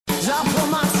I put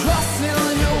my trust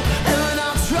in you, and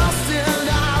I trust in I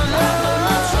put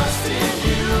my trust in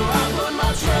you, I put my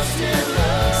trust in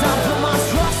love. I put my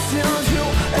trust in you,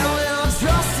 and I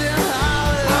trust in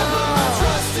I put my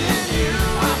trust in you,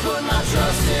 I put my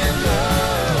trust in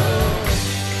love.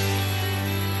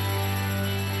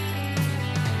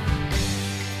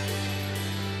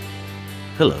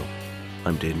 Hello,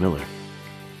 I'm Dane Miller.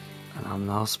 And I'm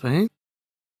Niall Spain.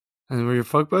 And we're your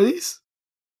fuck buddies.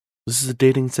 This is a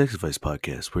dating and sex advice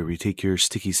podcast where we take your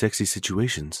sticky, sexy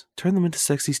situations, turn them into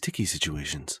sexy, sticky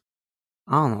situations.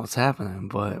 I don't know what's happening,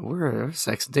 but we're a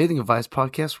sex and dating advice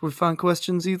podcast where we find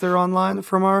questions either online or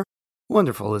from our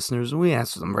wonderful listeners, and we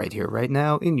answer them right here, right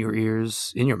now, in your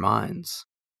ears, in your minds.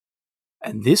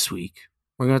 And this week,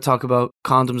 we're going to talk about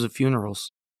condoms at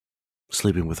funerals,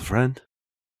 Sleeping with a friend,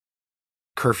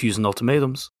 curfews and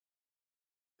ultimatums.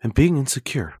 and being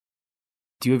insecure.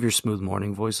 Do you have your smooth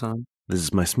morning voice on? This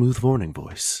is my smooth morning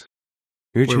voice.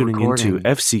 You're We're tuning into recording.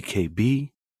 FCKB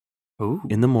Ooh.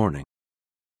 in the morning.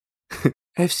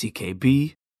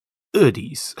 FCKB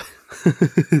Uddies.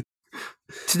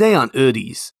 Today on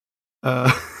Uddies,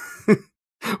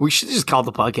 we should just call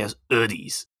the podcast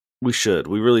Uddies. We should.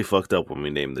 We really fucked up when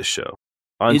we named this show.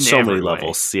 On In so many every way.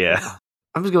 levels, yeah.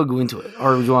 I'm just going to go into it.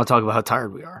 Or do you want to talk about how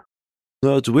tired we are?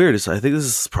 No, it's weird. I think this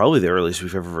is probably the earliest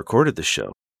we've ever recorded this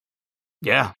show.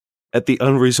 Yeah. At the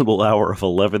unreasonable hour of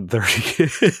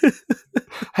 11:30.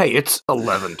 Hey, it's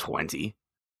 11:20.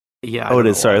 Yeah. Oh, it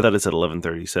is. Sorry, I thought it said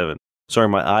 11:37. Sorry,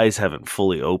 my eyes haven't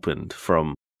fully opened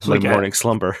from It's my like morning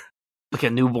slumber. like a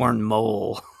newborn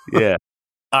mole. Yeah.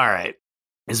 All right.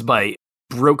 It's by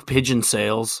Broke Pigeon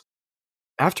Sales.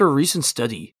 After a recent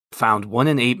study found 1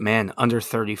 in 8 men under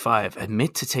 35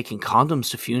 admit to taking condoms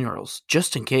to funerals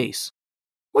just in case.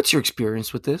 What's your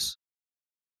experience with this?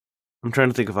 I'm trying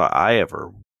to think if I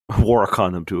ever wore a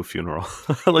condom to a funeral.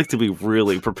 I like to be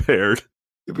really prepared.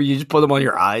 You just put them on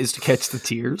your eyes to catch the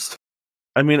tears?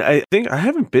 I mean, I think I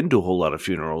haven't been to a whole lot of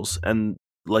funerals, and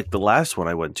like the last one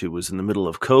I went to was in the middle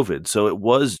of COVID, so it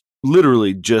was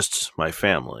literally just my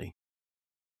family.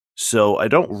 So I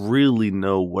don't really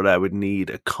know what I would need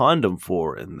a condom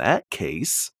for in that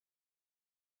case.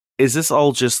 Is this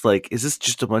all just is this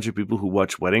just a bunch of people who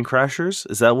watch Wedding Crashers?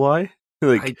 Is that why?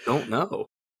 I don't know.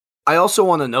 I also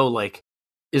want to know,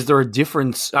 is there a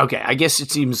difference? Okay, I guess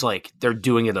it seems like they're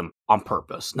doing it on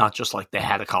purpose, not just like they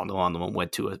had a condom on them and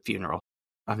went to a funeral.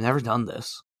 I've never done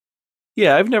this.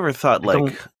 Yeah, I've never thought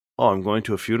don't- I'm going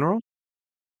to a funeral.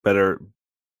 Better,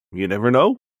 you never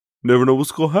know. Never know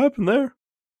what's going to happen there.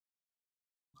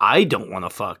 I don't want to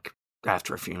fuck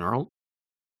after a funeral.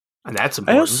 And that's I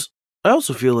important.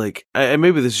 also feel like, and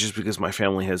maybe this is just because my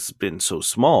family has been so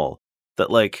small, that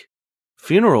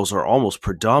funerals are almost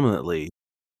predominantly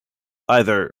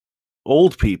either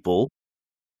old people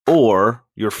or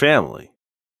your family.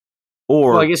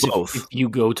 Or Well, I guess both. if you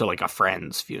go to a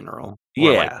friend's funeral. Or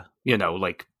Yeah.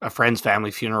 A friend's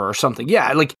family funeral or something.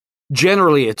 Yeah,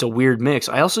 generally it's a weird mix.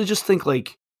 I also just think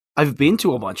I've been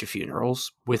to a bunch of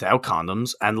funerals without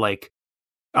condoms and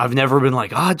I've never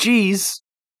been geez,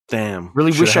 Damn.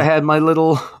 really should wish I had my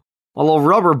little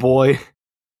rubber boy.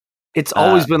 It's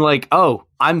always been oh,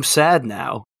 I'm sad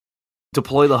now.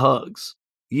 Deploy the hugs.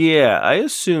 Yeah, I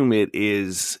assume it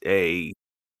is just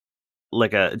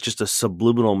a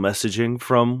subliminal messaging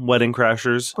from Wedding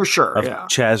Crashers For sure, of yeah.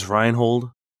 Chaz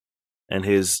Reinhold and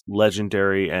his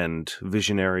legendary and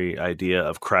visionary idea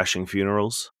of crashing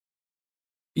funerals.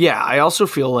 Yeah, I also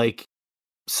feel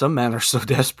some men are so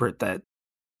desperate that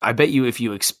I bet you if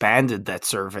you expanded that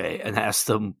survey and asked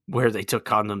them where they took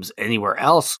condoms anywhere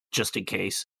else, just in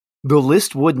case, the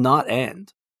list would not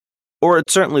end. Or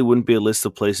it certainly wouldn't be a list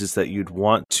of places that you'd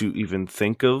want to even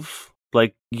think of,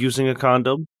 using a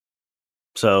condom.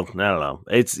 So, I don't know.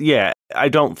 I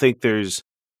don't think there's...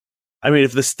 I mean,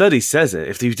 if the study says it,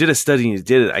 if you did a study and you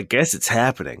did it, I guess it's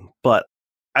happening. But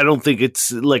I don't think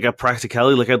it's a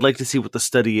practicality. I'd like to see what the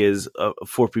study is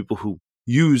for people who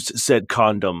used said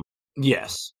condom.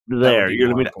 Yes. There, you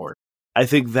know what I mean? Important. I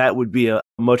think that would be a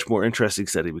much more interesting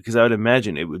study because I would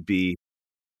imagine it would be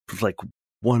 1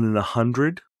 in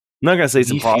 100. I'm not going to say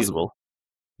it's impossible.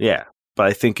 Yeah, but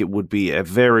I think it would be a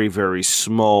very, very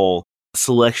small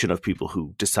selection of people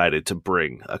who decided to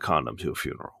bring a condom to a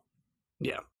funeral.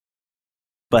 Yeah.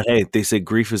 But hey, they say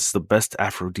grief is the best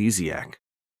aphrodisiac.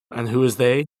 And who is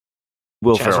they?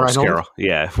 Will Chaz Ferrell's Reinhold? Carol.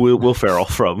 Yeah, Will Ferrell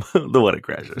from The Wedding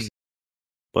Crashers.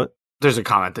 What? There's a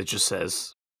comment that just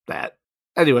says that.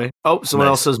 Anyway. Oh, someone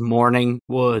Nice. else says morning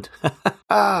wood.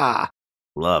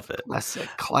 Love it.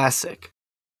 Classic.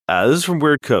 This is from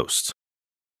Weird Coast.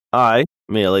 I,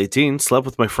 male 18, slept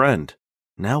with my friend.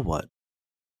 Now what?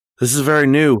 This is very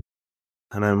new.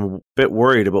 and I'm a bit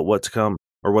worried about what's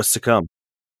to come.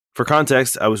 For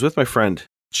context, I was with my friend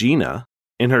Gina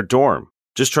in her dorm,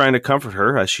 just trying to comfort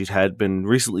her as she had been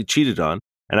recently cheated on,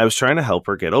 and I was trying to help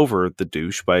her get over the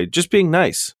douche by just being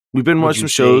nice. We've been watching some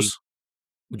shows.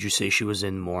 Would you say she was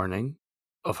in mourning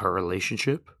of her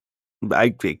relationship?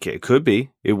 It could be.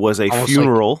 It was a Almost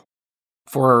funeral.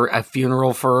 For a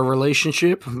funeral for a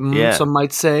relationship, Yeah. some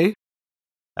might say.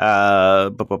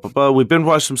 We've been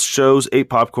watching some shows, ate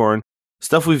popcorn,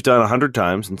 stuff we've done 100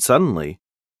 times, and suddenly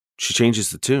she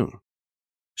changes the tune.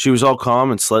 She was all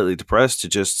calm and slightly depressed to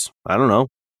just, I don't know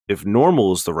if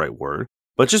normal is the right word,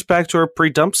 but just back to her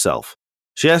pre-dump self.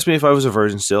 She asked me if I was a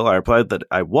virgin still. I replied that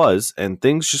I was, and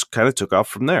things just kind of took off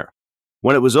from there.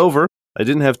 When it was over, I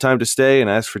didn't have time to stay and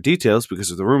ask for details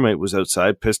because the roommate was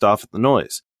outside pissed off at the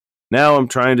noise. Now I'm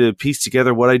trying to piece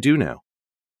together what I do now.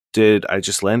 Did I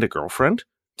just land a girlfriend?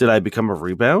 Did I become a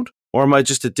rebound? Or am I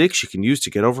just a dick she can use to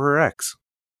get over her ex?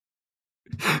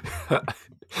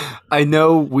 I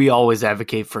know we always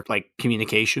advocate for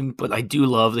communication, but I do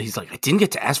love that he's like, I didn't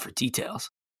get to ask for details.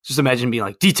 Just imagine being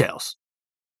like, details.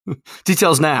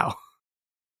 Details now.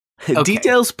 Okay.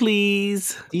 Details,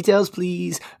 please. Details,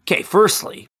 please. Okay,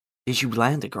 firstly, did you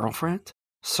land a girlfriend?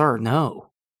 Sir, no.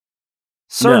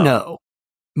 Sir, no.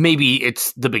 Maybe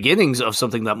it's the beginnings of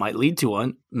something that might lead to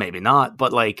one. Maybe not.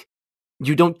 But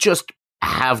you don't just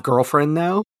have girlfriend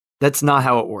now. That's not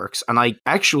how it works. And I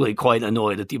actually quite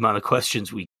annoyed at the amount of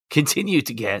questions we continue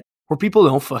to get where people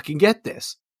don't fucking get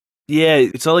this. Yeah,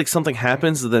 it's not like something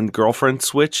happens and then girlfriend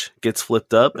switch gets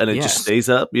flipped up and it just stays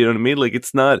up. You know what I mean?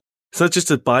 It's not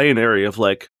just a binary of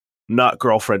not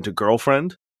girlfriend to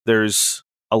girlfriend. There's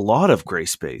a lot of gray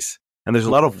space and there's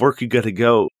a lot of work you got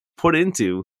to put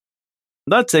into.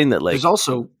 I'm not saying that there's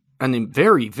also a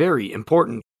very, very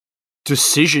important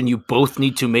decision you both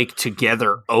need to make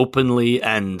together openly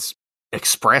and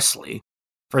expressly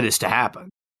for this to happen.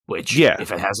 Which,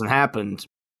 if it hasn't happened,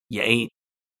 you ain't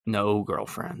no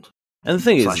girlfriend. And the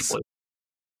thing is,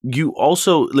 you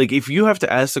also, if you have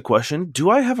to ask the question,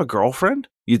 do I have a girlfriend?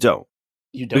 You don't.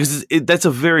 You don't. Because that's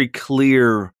a very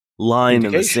clear line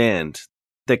in the sand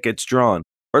that gets drawn.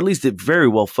 Or at least it very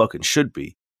well fucking should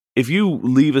be. If you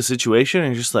leave a situation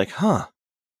and you're just like, are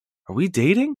we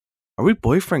dating? Are we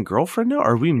boyfriend, girlfriend now?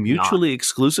 Are we mutually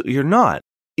exclusive? You're not.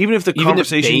 Even if the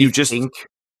conversation if you just think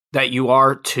that you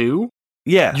are too,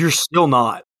 you're still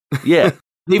not. Yeah.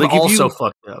 They've also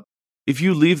fucked up. If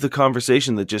you leave the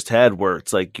conversation that just had where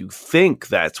it's you think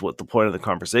that's what the point of the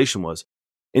conversation was,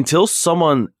 until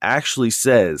someone actually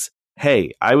says,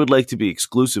 hey, I would like to be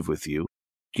exclusive with you,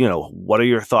 what are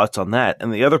your thoughts on that?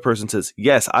 And the other person says,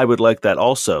 yes, I would like that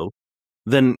also.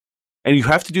 Then, and you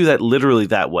have to do that literally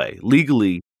that way.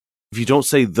 Legally, if you don't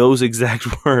say those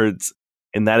exact words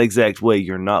in that exact way,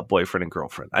 you're not boyfriend and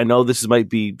girlfriend. I know this might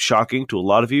be shocking to a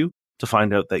lot of you to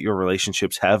find out that your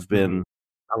relationships have been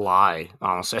a lie,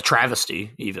 honestly, a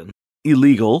travesty, even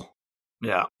illegal.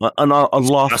 Yeah,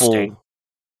 unlawful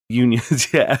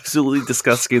unions. Yeah, absolutely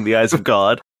disgusting in the eyes of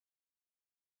God.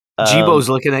 Jibo's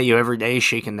looking at you every day,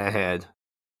 shaking that head,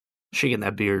 shaking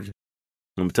that beard.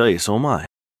 Let me tell you, so am I.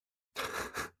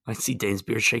 I see Dane's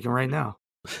beard shaking right now,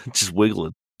 just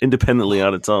wiggling independently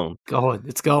on its own.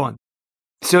 It's going.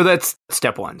 So that's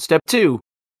step one. Step two: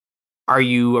 are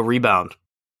you a rebound?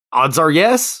 Odds are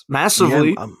yes,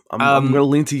 massively. Yeah, I'm going to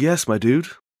lean to yes, my dude.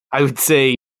 I would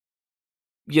say,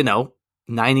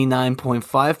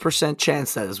 99.5%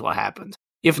 chance that is what happened,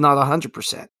 if not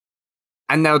 100%.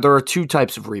 And now there are two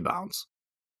types of rebounds.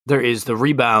 There is the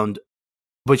rebound,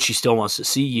 but she still wants to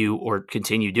see you or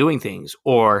continue doing things,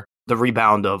 or the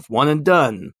rebound of one and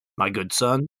done, my good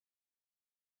son.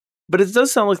 But it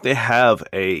does sound like they have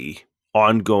a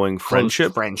ongoing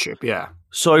friendship. Yeah.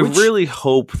 So I really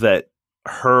hope that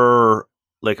her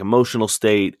emotional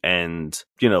state and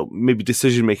maybe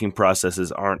decision-making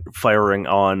processes aren't firing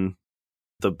on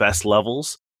the best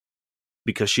levels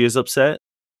because she is upset,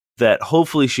 that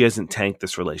hopefully she hasn't tanked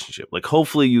this relationship.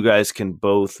 Hopefully you guys can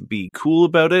both be cool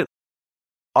about it.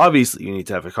 Obviously you need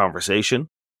to have a conversation.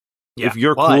 If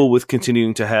you're cool with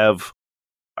continuing to have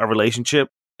a relationship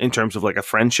in terms of a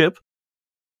friendship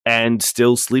and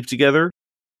still sleep together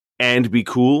and be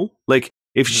cool,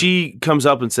 if she comes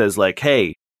up and says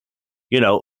hey,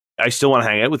 I still want to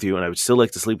hang out with you and I would still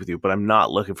like to sleep with you, but I'm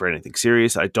not looking for anything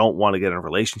serious. I don't want to get in a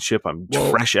relationship. I'm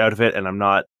fresh out of it and I'm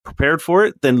not prepared for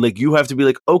it. Then you have to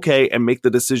be okay, and make the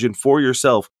decision for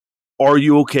yourself. Are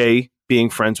you okay being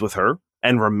friends with her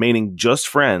and remaining just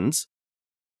friends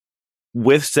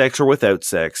with sex or without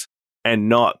sex and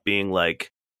not being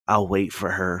I'll wait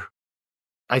for her?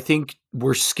 I think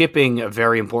we're skipping a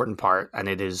very important part, and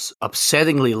it is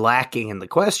upsettingly lacking in the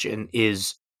question,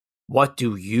 is what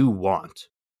do you want?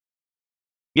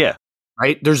 Yeah.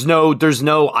 Right? There's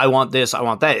no, I want this, I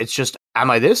want that. It's just,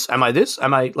 am I this? Am I this?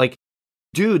 Am I like,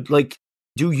 dude, like,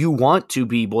 do you want to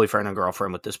be boyfriend and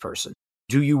girlfriend with this person?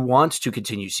 Do you want to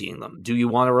continue seeing them? Do you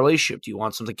want a relationship? Do you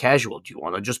want something casual? Do you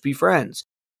want to just be friends?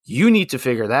 You need to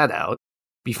figure that out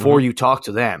before you talk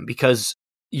to them, because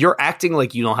you're acting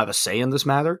like you don't have a say in this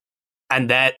matter. And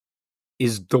that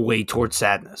is the way towards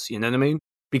sadness. You know what I mean?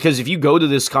 Because if you go to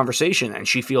this conversation and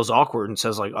she feels awkward and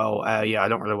says like, oh, yeah, I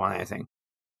don't really want anything.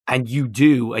 And you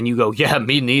do, and you go, yeah,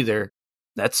 me neither.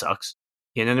 That sucks.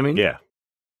 You know what I mean? Yeah.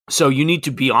 So you need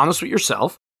to be honest with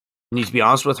yourself. You need to be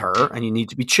honest with her, and you need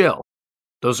to be chill.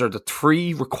 Those are the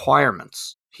 3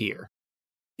 requirements here.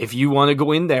 If you want to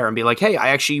go in there and be like, hey, I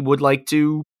actually would like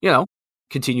to,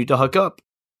 continue to hook up.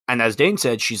 And as Dane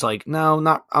said, she's like,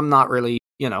 no, I'm not really,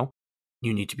 you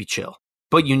need to be chill.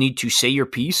 But you need to say your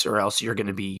piece or else you're going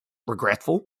to be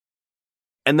regretful.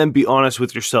 And then be honest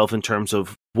with yourself in terms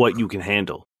of what you can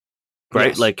handle. Right?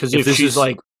 Yes, like, because if she's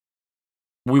like,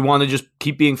 we want to just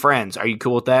keep being friends, are you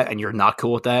cool with that? And you're not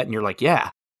cool with that. And you're like, yeah,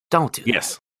 don't do that.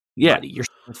 Yes. Yeah. Buddy, you're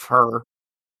with her.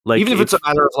 Like, even if it's a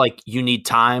matter of like, you need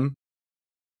time.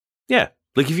 Yeah.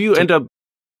 Like if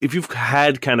you've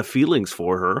had kind of feelings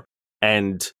for her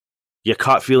and you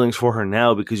caught feelings for her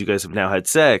now because you guys have now had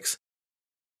sex,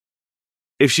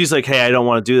 if she's like, hey, I don't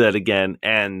want to do that again,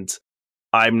 and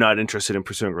I'm not interested in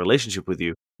pursuing a relationship with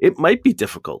you, it might be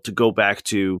difficult to go back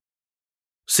to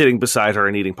sitting beside her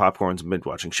and eating popcorns and binge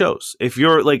watching shows. If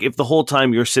you're like, if the whole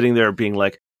time you're sitting there being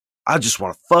like, I just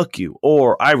want to fuck you,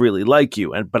 or I really like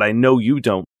you, but I know you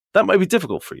don't, that might be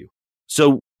difficult for you.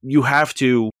 So you have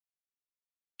to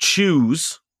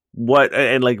choose what,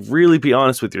 and like really be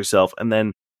honest with yourself, and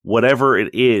then whatever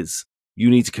it is, you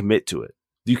need to commit to it.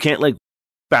 You can't like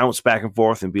bounce back and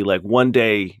forth and be like, one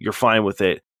day you're fine with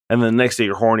it, and then the next day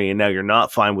you're horny, and now you're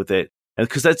not fine with it. And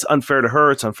because that's unfair to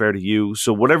her, it's unfair to you.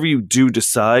 So whatever you do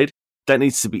decide, that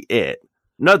needs to be it.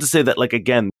 Not to say that, like,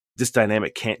 again, this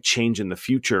dynamic can't change in the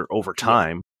future over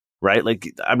time, right? Like,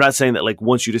 I'm not saying that, like,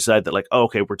 once you decide that, like, oh,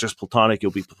 okay, we're just platonic,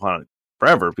 you'll be platonic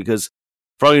forever, because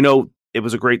for all you know, it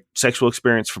was a great sexual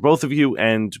experience for both of you,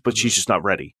 but she's just not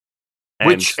ready.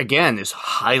 Which, again, is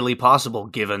highly possible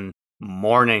given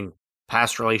mourning,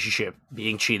 past relationship,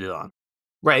 being cheated on.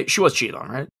 Right? She was cheated on,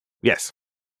 right? Yes.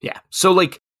 Yeah. So,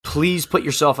 like, please put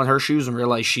yourself in her shoes and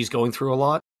realize she's going through a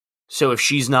lot. So if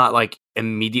she's not, like,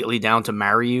 immediately down to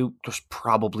marry you, there's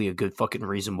probably a good fucking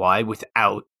reason why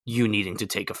without you needing to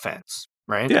take offense,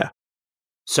 right? Yeah.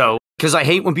 So, because I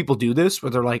hate when people do this, where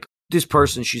they're like, this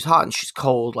person, she's hot and she's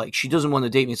cold, like, she doesn't want to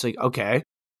date me. It's like, okay,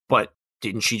 but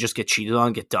didn't she just get cheated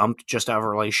on, get dumped, just out of a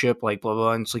relationship, like, blah,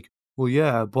 blah, and it's like, well,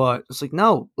 yeah, but it's like,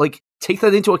 no, like, take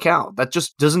that into account. That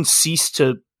just doesn't cease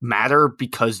to matter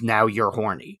because now you're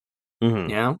horny. Mm-hmm.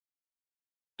 You know?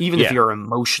 Even if you're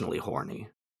emotionally horny.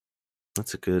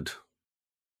 That's a good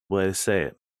way to say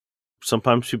it.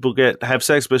 Sometimes people have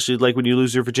sex, especially like when you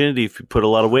lose your virginity, if you put a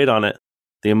lot of weight on it,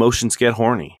 the emotions get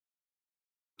horny.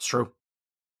 It's true.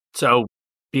 So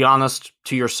be honest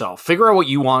to yourself. Figure out what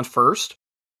you want first.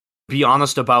 Be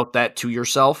honest about that to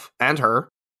yourself and her.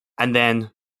 And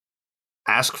then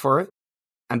ask for it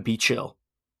and be chill.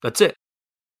 That's it.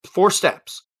 4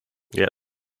 steps. Yep.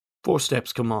 4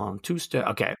 steps, come on. 2 steps.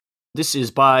 Okay. This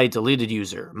is by deleted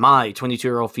user. My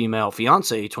 22-year-old female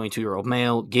fiance, 22-year-old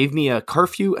male, gave me a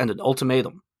curfew and an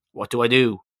ultimatum. What do I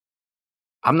do?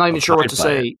 I'm not even sure what to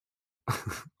say.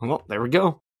 Well, there we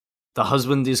go. The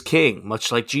husband is king,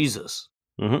 much like Jesus.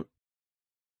 Mm-hmm.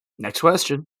 Next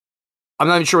question. I'm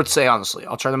not even sure what to say, honestly.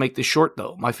 I'll try to make this short,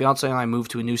 though. My fiance and I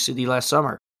moved to a new city last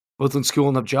summer. Both in school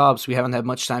and have jobs, we haven't had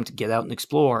much time to get out and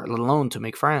explore, let alone to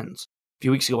make friends. A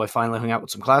few weeks ago, I finally hung out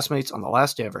with some classmates on the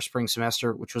last day of our spring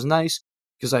semester, which was nice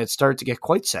because I had started to get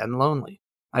quite sad and lonely.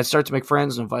 I had started to make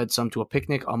friends and invited some to a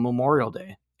picnic on Memorial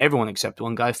Day. Everyone except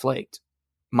one guy flaked.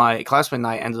 My classmate and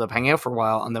I ended up hanging out for a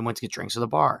while and then went to get drinks at the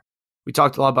bar. We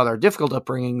talked a lot about our difficult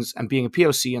upbringings and being a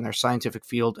POC in our scientific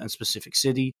field and specific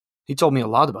city. He told me a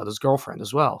lot about his girlfriend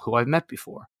as well, who I've met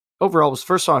before. Overall, it was the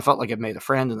first time I felt like I'd made a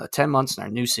friend in the 10 months in our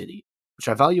new city, which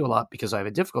I value a lot because I have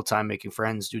a difficult time making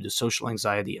friends due to social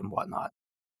anxiety and whatnot.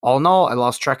 All in all, I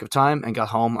lost track of time and got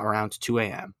home around 2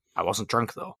 a.m. I wasn't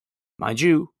drunk, though. Mind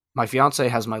you, my fiancé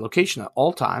has my location at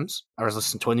all times. I was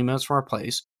less than 20 minutes from our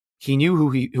place. He knew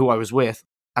who I was with,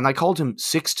 and I called him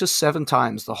 6 to 7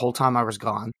 times the whole time I was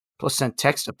gone, plus sent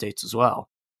text updates as well.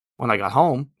 When I got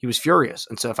home, he was furious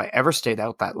and said if I ever stayed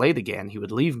out that late again, he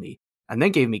would leave me, and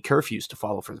then gave me curfews to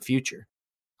follow for the future.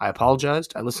 I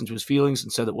apologized, I listened to his feelings,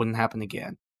 and said it wouldn't happen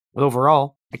again. But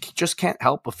overall, I just can't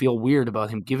help but feel weird about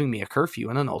him giving me a curfew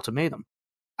and an ultimatum.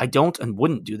 I don't and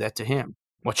wouldn't do that to him.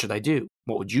 What should I do?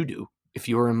 What would you do if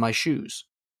you were in my shoes?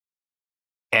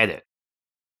 Edit.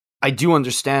 I do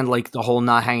understand, like, the whole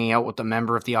not hanging out with a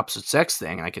member of the opposite sex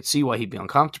thing, and I could see why he'd be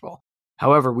uncomfortable.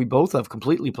 However, we both have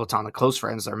completely platonic close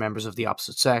friends that are members of the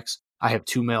opposite sex. I have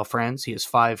 2 male friends. He has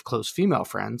 5 close female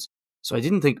friends. So I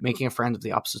didn't think making a friend of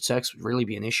the opposite sex would really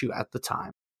be an issue at the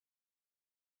time.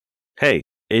 Hey,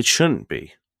 it shouldn't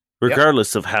be.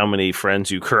 Regardless of how many friends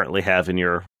you currently have in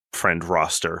your friend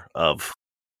roster of...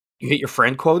 You hit your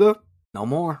friend quota? No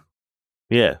more.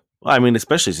 Yeah. I mean,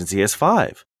 especially since he has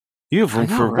 5. You have room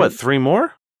for, right? what, 3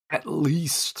 more? At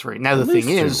least 3. Now, the thing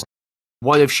is,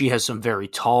 what if she has some very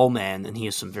tall men and he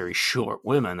has some very short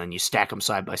women, and you stack them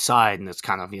side by side, and it's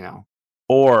kind of,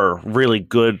 Or really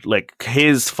good, like,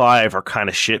 his 5 are kind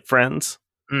of shit friends.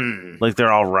 Like,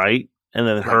 they're all right. And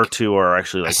then her 2 are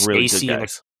actually, like, really good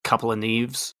guys. And a couple of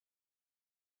Neves.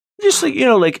 Just, like,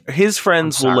 like, his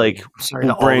friends will, like... I'm sorry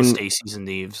to all the Stacys and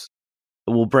Neves.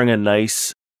 Will bring a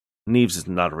nice... Neves is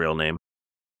not a real name.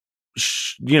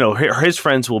 His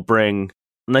friends will bring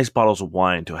nice bottles of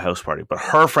wine to a house party, but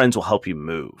her friends will help you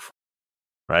move.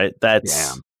 Right? That's...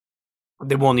 Yeah.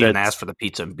 They won't even ask for the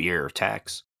pizza and beer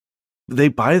tax. They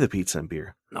buy the pizza and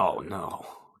beer. Oh, no.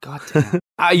 God damn.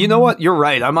 You know what? You're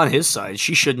right. I'm on his side.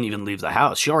 She shouldn't even leave the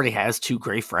house. She already has 2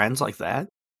 great friends like that.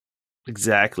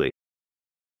 Exactly.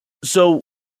 So,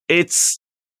 it's...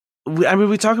 I mean,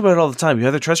 we talk about it all the time. You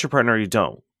either trust your partner or you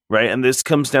don't. Right? And this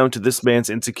comes down to this man's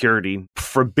insecurity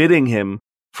forbidding him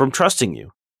from trusting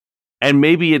you. And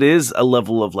maybe it is a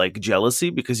level of, like, jealousy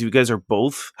because you guys are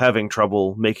both having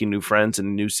trouble making new friends in a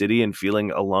new city and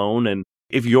feeling alone. And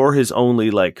if you're his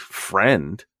only, like,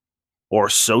 friend or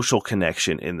social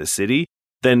connection in the city,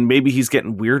 then maybe he's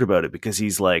getting weird about it because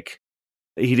he's like,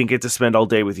 he didn't get to spend all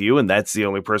day with you and that's the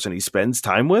only person he spends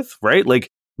time with, right? Like,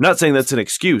 I'm not saying that's an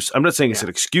excuse. I'm not saying it's an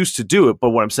excuse to do it,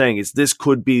 but what I'm saying is this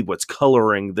could be what's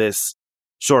coloring this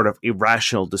sort of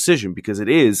irrational decision because it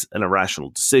is an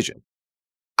irrational decision.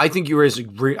 I think you raise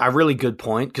a really good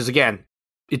point because, again,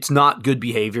 it's not good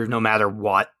behavior no matter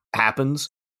what happens,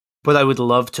 but I would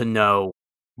love to know,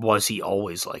 was he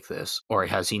always like this? Or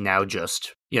has he now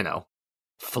just,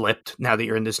 flipped now that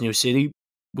you're in this new city,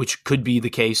 which could be the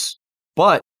case.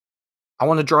 But I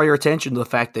want to draw your attention to the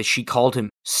fact that she called him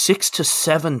 6 to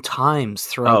 7 times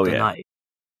throughout the night.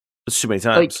 That's too many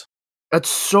times. Like, that's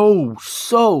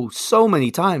so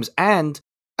many times. And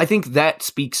I think that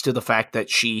speaks to the fact that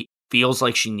she feels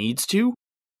like she needs to.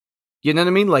 You know what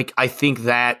I mean? Like, I think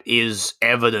that is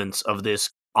evidence of this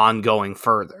ongoing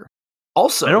further.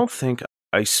 Also, I don't think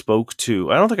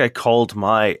I called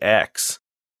my ex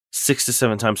 6 to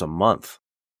 7 times a month.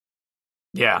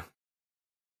 Yeah.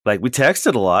 Like, we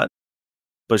texted a lot.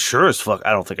 But sure as fuck,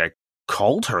 I don't think I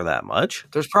called her that much.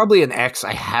 There's probably an ex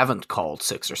I haven't called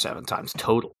 6 or 7 times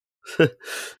total.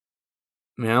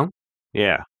 Yeah.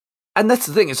 And that's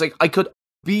the thing. It's like, I could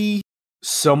be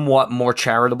somewhat more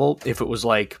charitable if it was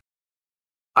like,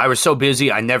 I was so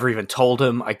busy, I never even told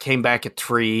him. I came back at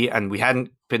 3 and we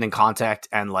hadn't been in contact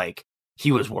and, like,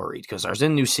 he was worried because I was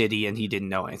in a new city and he didn't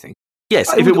know anything.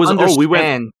 Yes, if it was,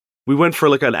 we went for,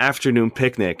 like, an afternoon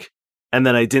picnic and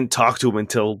then I didn't talk to him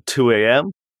until 2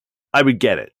 a.m., I would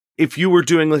get it. If you were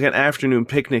doing, like, an afternoon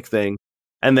picnic thing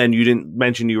and then you didn't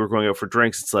mention you were going out for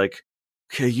drinks, it's like,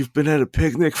 okay, you've been at a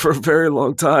picnic for a very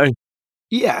long time.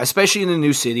 Yeah, especially in a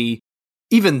new city.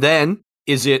 Even then,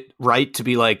 is it right to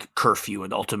be like, curfew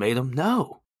and ultimatum?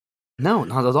 No,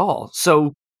 not at all.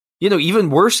 So, even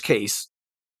worst case,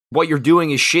 what you're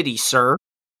doing is shitty, sir.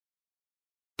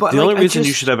 But the only reason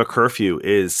you should have a curfew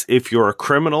is if you're a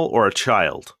criminal or a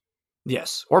child.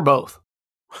 Yes, or both.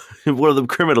 One of them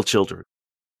criminal children.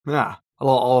 Yeah, a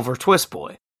little Oliver Twist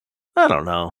boy. I don't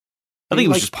know. I think he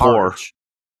was just poor.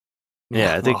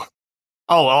 Yeah, I think.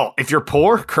 Oh, if you're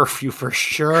poor, curfew for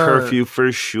sure. Curfew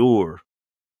for sure.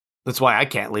 That's why I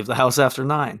can't leave the house after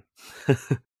 9.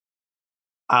 That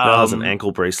has an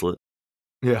ankle bracelet.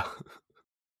 Yeah.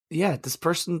 Yeah, this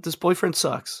boyfriend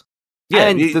sucks. Yeah,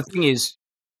 and the thing is,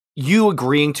 you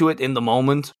agreeing to it in the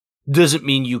moment doesn't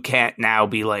mean you can't now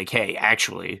be like, hey,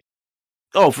 actually.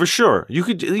 Oh, for sure. You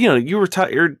could, you were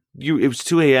tired. It was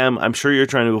 2 a.m. I'm sure you're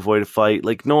trying to avoid a fight.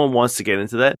 Like, no one wants to get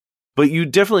into that. But you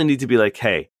definitely need to be like,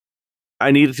 hey,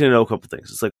 I needed to know a couple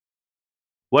things. It's like,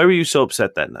 why were you so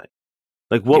upset that night?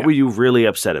 Like, what were you really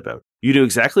upset about? You knew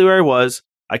exactly where I was.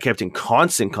 I kept in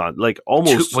constant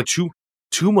almost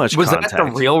too much was contact. Was that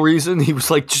the real reason? He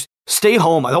was like, just stay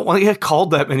home. I don't want to get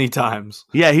called that many times.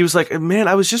 Yeah, he was like, man,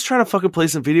 I was just trying to fucking play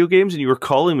some video games and you were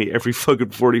calling me every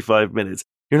fucking 45 minutes.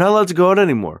 You're not allowed to go out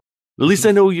anymore. At least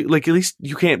I know you, like, at least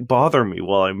you can't bother me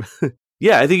while I'm...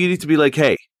 Yeah, I think you need to be like,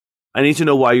 hey, I need to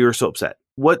know why you were so upset.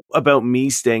 what about me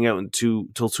staying out till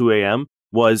 2 a.m.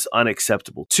 was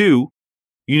unacceptable? 2,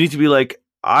 you need to be like,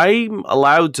 I'm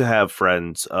allowed to have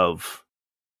friends of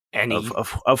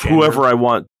whoever I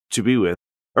want to be with.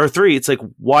 Or 3, it's like,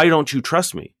 why don't you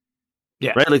trust me?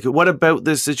 Yeah. Right? Like, what about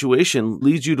this situation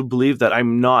leads you to believe that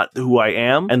I'm not who I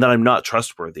am and that I'm not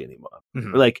trustworthy anymore?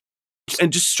 Mhm. Like,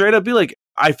 and just straight up be like,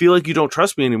 I feel like you don't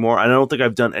trust me anymore. And I don't think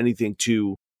I've done anything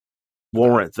to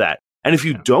warrant that. And if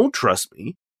you don't trust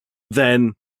me,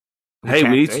 then, hey, we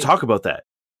need to talk about that.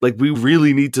 Like, we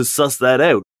really need to suss that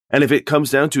out. And if it comes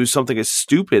down to something as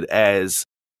stupid as,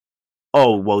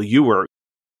 oh, well, you were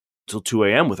till 2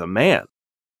 a.m. with a man,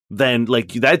 then, like,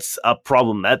 that's a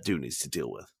problem that dude needs to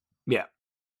deal with. Yeah.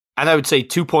 And I would say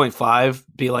 2.5,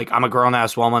 be like, I'm a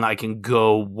grown-ass woman. I can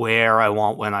go where I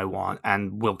want, when I want,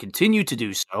 and will continue to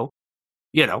do so.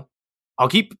 You know, I'll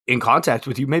keep in contact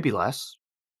with you, maybe less.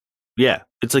 Yeah.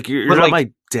 It's like, you're not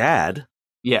my dad.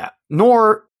 Yeah.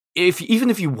 Nor, even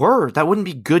if you were, that wouldn't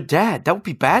be good dad. That would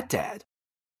be bad dad.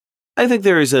 I think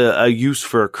there is a use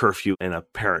for a curfew in a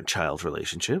parent-child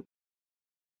relationship.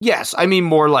 Yes. I mean,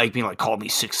 more like being like, call me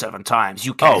 6-7 times.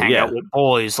 You can't hang out with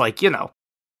boys. Like, you know.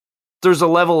 There's a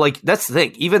level, like, that's the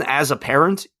thing. Even as a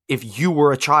parent, if you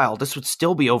were a child, this would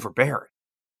still be overbearing.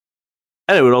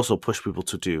 And it would also push people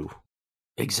to do.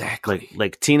 Exactly.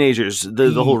 Like teenagers,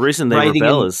 the whole reason they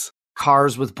rebel is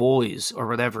cars with boys or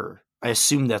whatever. I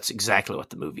assume that's exactly what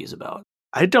the movie is about.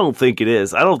 I don't think it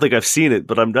is. I don't think I've seen it,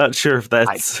 but I'm not sure if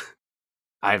that's...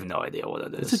 I have no idea what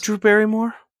it is. Is it Drew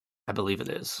Barrymore? I believe it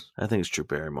is. I think it's Drew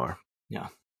Barrymore. Yeah.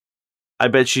 I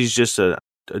bet she's just an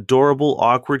adorable,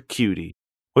 awkward cutie.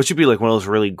 What should be like one of those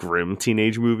really grim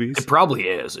teenage movies? It probably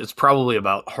is. It's probably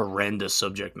about horrendous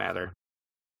subject matter.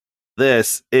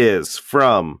 This is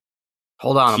from...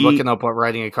 Hold on, I'm looking up what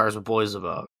Riding in Cars with Boys is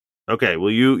about. Okay,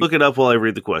 well, you look it up while I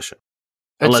read the question.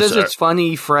 It says it's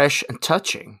funny, fresh, and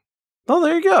touching. Oh,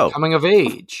 there you go. Coming of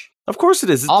age. Of course it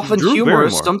is. It's often Drew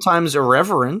humorous, Barrymore. sometimes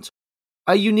irreverent.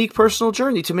 A unique personal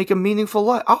journey to make a meaningful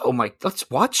life. Oh my, let's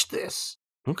watch this.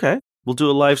 Okay, we'll do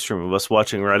a live stream of us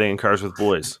watching Riding in Cars with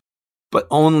Boys. But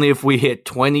only if we hit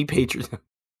 20 patrons.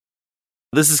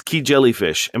 This is Key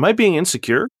Jellyfish. Am I being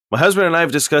insecure? My husband and I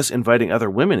have discussed inviting other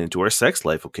women into our sex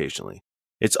life occasionally.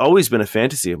 It's always been a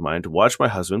fantasy of mine to watch my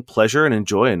husband pleasure and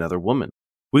enjoy another woman.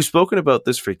 We've spoken about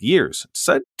this for years,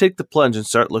 decided to take the plunge and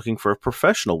start looking for a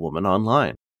professional woman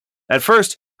online. At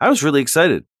first, I was really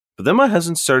excited, but then my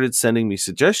husband started sending me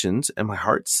suggestions and my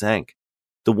heart sank.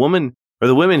 The women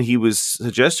he was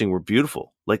suggesting were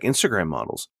beautiful, like Instagram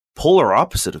models, polar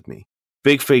opposite of me.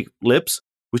 Big fake lips,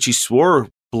 which he swore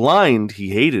blind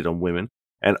he hated on women,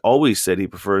 and always said he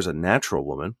prefers a natural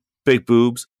woman. Big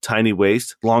boobs, tiny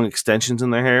waist, long extensions in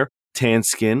their hair, tan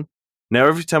skin. Now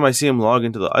every time I see him log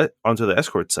onto the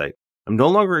escort site, I'm no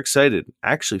longer excited and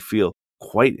actually feel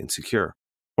quite insecure.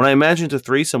 When I imagined a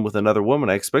threesome with another woman,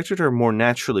 I expected her more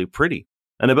naturally pretty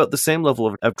and about the same level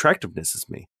of attractiveness as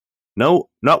me. No,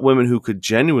 not women who could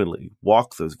genuinely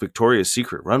walk the Victoria's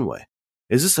Secret runway.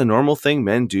 Is this a normal thing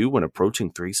men do when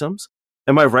approaching threesomes?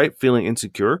 Am I right feeling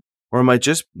insecure, or am I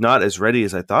just not as ready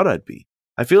as I thought I'd be?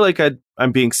 I feel like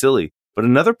I'm being silly, but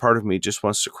another part of me just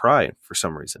wants to cry for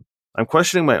some reason. I'm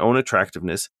questioning my own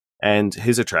attractiveness and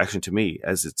his attraction to me,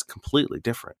 as it's completely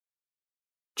different.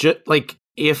 Like,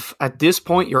 if at this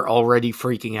point you're already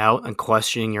freaking out and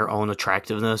questioning your own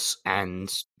attractiveness and,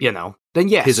 you know, then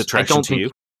yes. His attraction to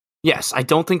you? Yes, I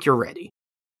don't think you're ready.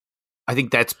 I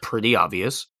think that's pretty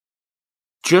obvious.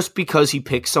 Just because he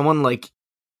picks someone, like,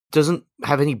 doesn't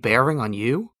have any bearing on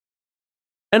you.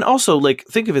 And also, like,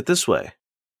 think of it this way.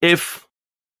 If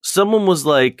someone was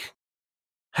like,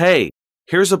 hey,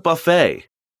 here's a buffet.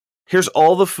 Here's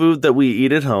all the food that we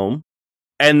eat at home.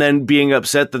 And then being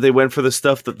upset that they went for the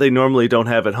stuff that they normally don't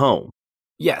have at home.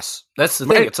 Yes, that's the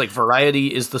thing. It's like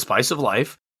variety is the spice of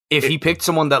life. If he picked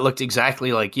someone that looked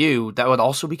exactly like you, that would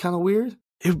also be kind of weird.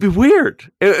 It would be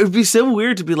weird. It would be so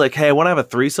weird to be like, hey, I want to have a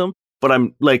threesome. But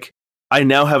I'm like, I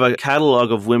now have a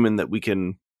catalog of women that we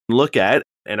can look at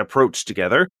and approach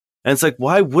together. And it's like,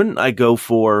 why wouldn't I go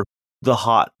for the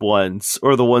hot ones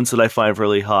or the ones that I find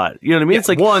really hot? You know what I mean? Yeah, it's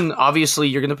like, one, obviously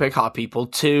you're going to pick hot people.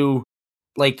 Two,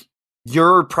 like,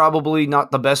 you're probably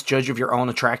not the best judge of your own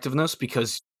attractiveness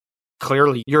because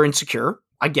clearly you're insecure.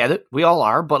 I get it. We all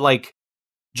are. But like,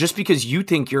 just because you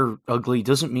think you're ugly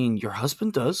doesn't mean your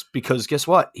husband does, because guess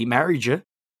what? He married you.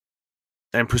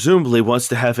 And presumably wants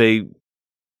to have a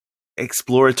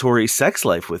exploratory sex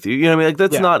life with you. You know what I mean? Like,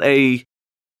 that's not a...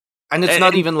 And it's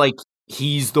not even like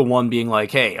he's the one being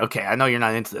like, hey, okay, I know you're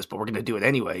not into this, but we're going to do it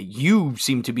anyway. You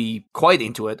seem to be quite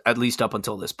into it, at least up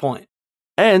until this point.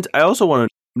 And I also want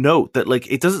to note that,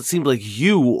 like, it doesn't seem like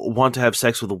you want to have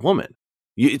sex with a woman.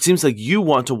 it seems like you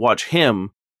want to watch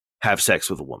him have sex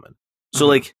with a woman. So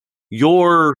like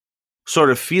your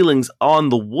sort of feelings on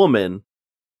the woman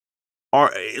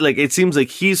are like, it seems like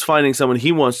he's finding someone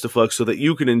he wants to fuck so that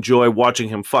you can enjoy watching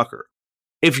him fuck her.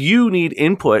 If you need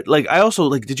input, like I also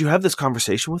like, did you have this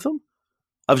conversation with him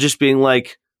of just being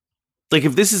like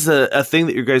if this is a thing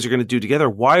that you guys are going to do together,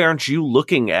 why aren't you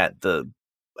looking at the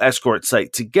escort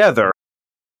site together?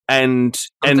 And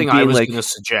Something being I was like, going to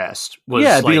suggest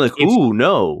was being like, ooh,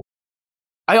 no.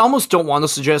 I almost don't want to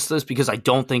suggest this because I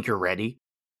don't think you're ready.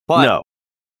 But No.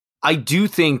 I do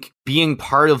think being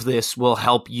part of this will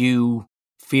help you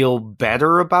feel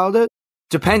better about it.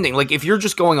 Depending, like if you're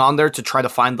just going on there to try to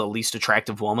find the least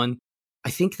attractive woman, I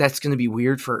think that's going to be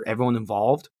weird for everyone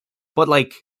involved. But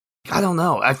like, I don't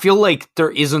know. I feel like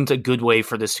there isn't a good way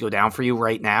for this to go down for you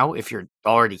right now if you're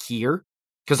already here.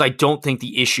 Because I don't think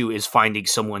the issue is finding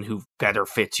someone who better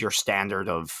fits your standard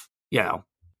of,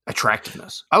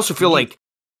 attractiveness. I also feel like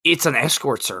it's an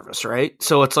escort service, right?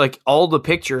 So it's like all the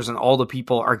pictures and all the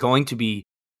people are going to be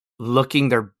looking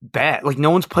their best. Like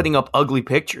no one's putting up ugly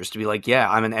pictures to be like, yeah,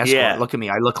 I'm an escort. Yeah. Look at me.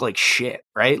 I look like shit,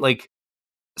 right? Like,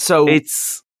 so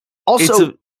It's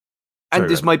also, sorry,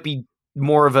 this might be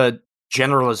more of a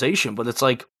generalization, but it's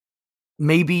like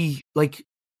maybe like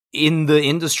in the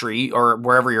industry or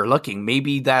wherever you're looking,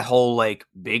 maybe that whole like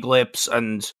big lips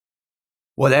and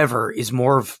whatever is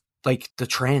more of like the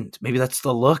trend. Maybe that's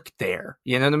the look there.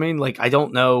 You know what I mean? Like, I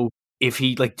don't know if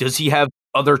he like, does he have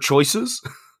other choices?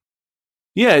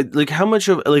 Yeah, like how much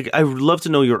of like I would love to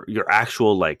know your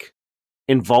actual like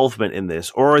involvement in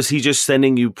this, or is he just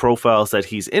sending you profiles that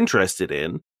he's interested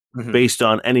in based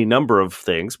on any number of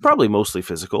things, probably mostly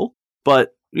physical,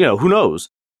 but who knows?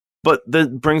 But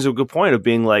that brings a good point of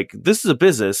being like, this is a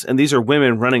business and these are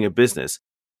women running a business.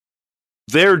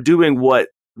 They're doing what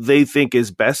they think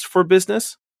is best for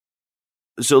business.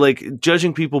 So like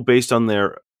judging people based on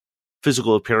their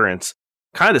physical appearance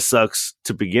kind of sucks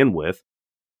to begin with.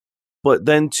 But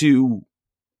then to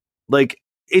like,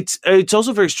 it's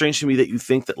also very strange to me that you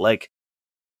think that like,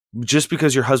 just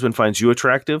because your husband finds you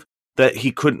attractive, that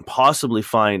he couldn't possibly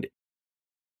find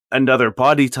another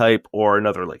body type or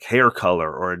another like hair color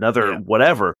or another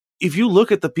whatever. If you look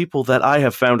at the people that I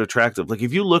have found attractive, like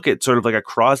if you look at sort of like a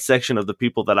cross section of the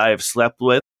people that I have slept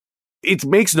with, it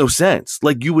makes no sense.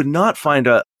 Like you would not find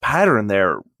a pattern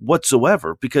there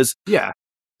whatsoever because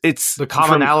it's the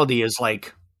commonality is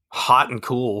like hot and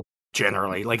cool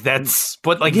generally. Like that's,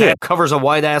 but like that covers a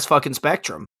wide ass fucking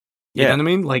spectrum. You know what I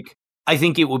mean? Like I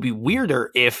think it would be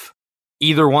weirder if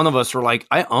either one of us were like,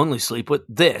 I only sleep with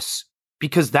this.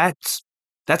 Because that's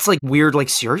like weird, like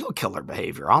serial killer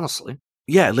behavior, honestly.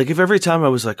 Yeah, like if every time I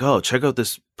was like, oh, check out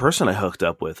this person I hooked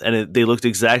up with, and they looked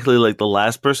exactly like the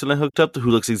last person I hooked up to, who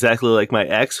looks exactly like my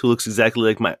ex, who looks exactly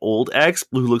like my old ex,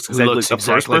 who looks exactly like the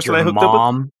first person I hooked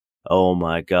up with. Oh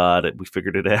my god, we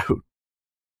figured it out.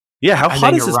 Yeah, how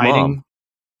hot is his mom?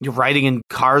 You're riding in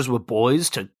cars with boys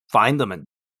to find them and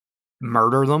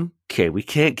murder them? Okay, we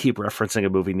can't keep referencing a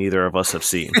movie neither of us have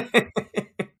seen.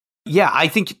 Yeah, I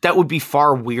think that would be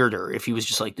far weirder if he was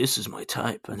just like, this is my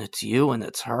type, and it's you, and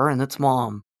it's her, and it's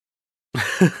mom.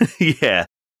 Yeah.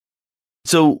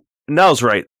 So, Niall's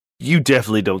right. You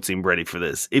definitely don't seem ready for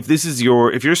this. If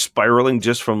you're spiraling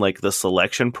just from like the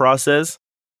selection process,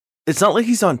 it's not like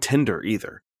he's on Tinder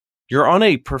either. You're on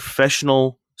a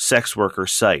professional sex worker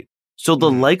site. So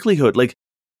the likelihood, like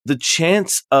the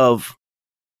chance of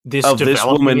this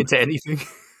woman into anything.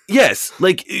 Yes,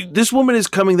 like this woman is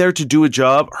coming there to do a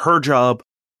job, her job,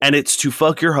 and it's to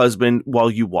fuck your husband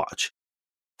while you watch.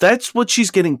 That's what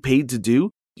she's getting paid to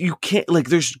do. You can't, like,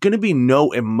 there's going to be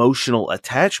no emotional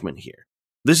attachment here.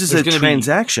 This is a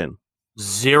transaction.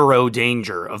 Zero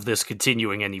danger of this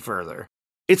continuing any further.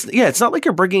 It's not like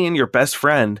you're bringing in your best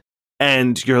friend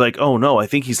and you're like, oh no, I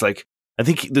think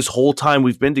this whole time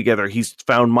we've been together, he's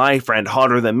found my friend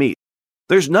hotter than me.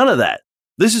 There's none of that.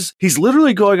 He's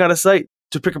literally going on a site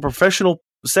to pick a professional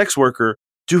sex worker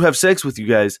to have sex with you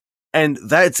guys, and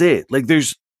that's it. Like,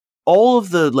 there's all of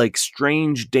the, like,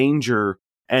 strange danger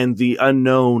and the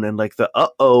unknown and, like, the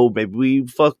maybe we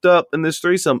fucked up in this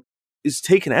threesome is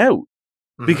taken out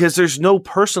because there's no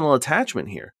personal attachment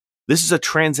here. This is a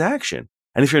transaction.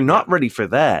 And if you're not ready for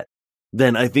that,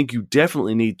 then I think you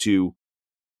definitely need to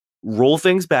roll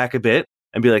things back a bit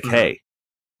and be like, hey,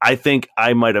 I think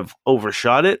I might have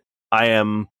overshot it. I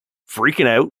am freaking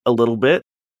out a little bit.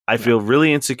 I feel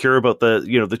really insecure about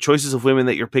the choices of women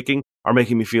that you're picking are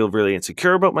making me feel really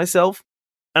insecure about myself.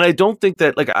 And I don't think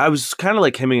that, like, I was kind of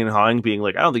like hemming and hawing, being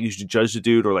like, I don't think you should judge the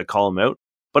dude or like call him out,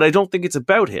 but I don't think it's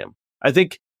about him. I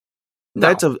think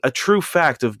that's a true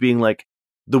fact of being like,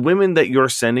 the women that you're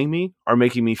sending me are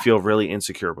making me feel really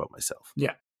insecure about myself.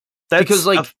 Yeah. That's because,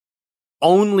 like,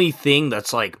 only thing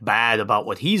that's, like, bad about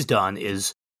what he's done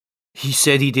is he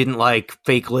said he didn't like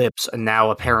fake lips, and now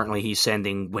apparently he's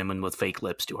sending women with fake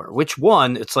lips to her. Which,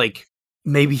 one, it's like,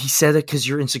 maybe he said it because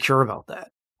you're insecure about that,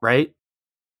 right?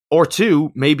 Or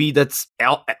two, maybe that's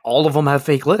all of them have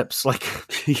fake lips. Like,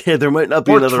 yeah, there might not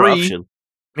be or another three, option.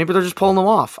 Maybe they're just pulling them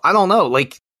off. I don't know.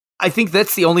 Like, I think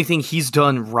that's the only thing he's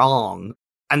done wrong,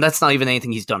 and that's not even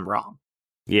anything he's done wrong.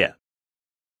 Yeah.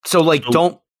 So, like,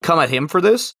 don't come at him for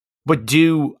this, but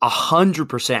do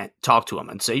 100% talk to him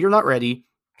and say you're not ready.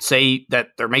 Say that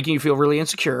they're making you feel really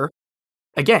insecure.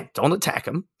 Again, don't attack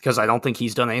him, because I don't think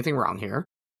he's done anything wrong here.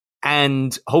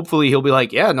 And hopefully he'll be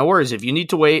like, yeah, no worries. If you need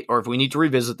to wait, or if we need to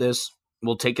revisit this,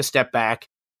 we'll take a step back,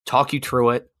 talk you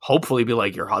through it. Hopefully be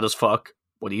like, you're hot as fuck.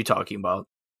 What are you talking about?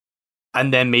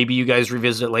 And then maybe you guys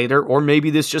revisit it later, or maybe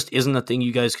this just isn't a thing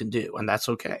you guys can do, and that's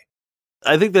okay.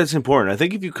 I think that's important. I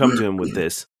think if you come to him with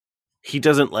this, he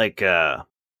doesn't like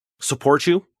support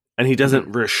you, and he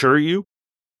doesn't reassure you.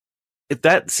 If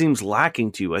that seems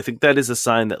lacking to you, I think that is a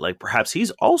sign that, like, perhaps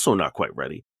he's also not quite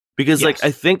ready. Because, like,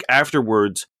 I think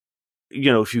afterwards,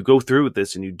 you know, if you go through with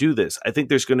this and you do this, I think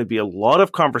there's going to be a lot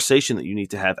of conversation that you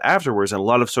need to have afterwards, and a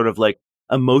lot of sort of like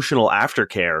emotional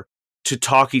aftercare to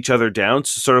talk each other down, to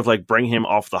sort of like bring him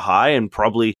off the high and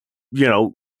probably, you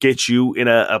know, get you in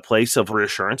a place of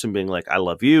reassurance and being like, I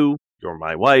love you, you're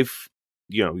my wife,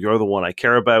 you know, you're the one I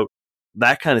care about,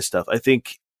 that kind of stuff. I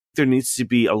think there needs to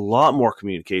be a lot more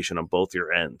communication on both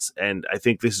your ends. And I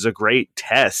think this is a great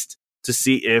test to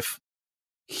see if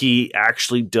he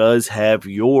actually does have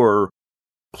your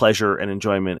pleasure and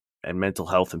enjoyment and mental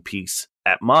health and peace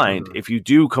at mind. If you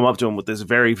do come up to him with this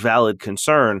very valid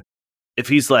concern, if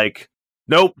he's like,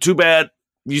 nope, too bad,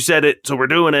 you said it, so we're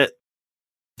doing it,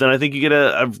 then I think you get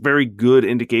a very good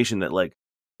indication that, like,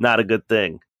 not a good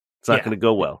thing. It's not going to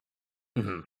go well.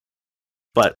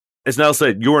 But as Nell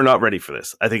said, you are not ready for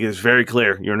this. I think it's very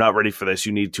clear you're not ready for this.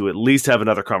 You need to at least have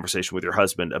another conversation with your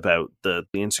husband about the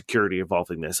insecurity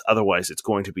involving this. Otherwise, it's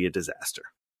going to be a disaster.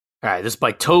 All right, this is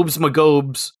by Tobes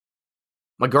McGobes.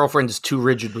 My girlfriend is too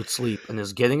rigid with sleep and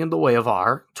is getting in the way of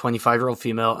our 25-year-old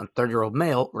female and 30-year-old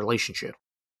male relationship.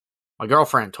 My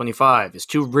girlfriend, 25, is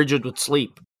too rigid with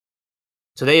sleep.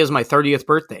 Today is my 30th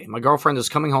birthday. My girlfriend is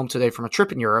coming home today from a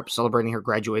trip in Europe celebrating her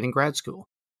graduating grad school.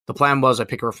 The plan was I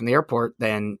pick her up from the airport,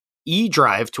 then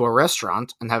drive to a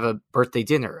restaurant and have a birthday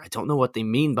dinner. I don't know what they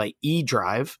mean by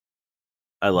drive.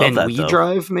 I love then that, we though.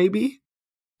 drive, maybe?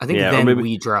 I think then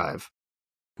we drive.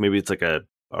 Maybe it's like a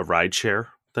ride share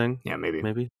thing? Yeah, maybe.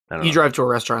 I don't know. Drive to a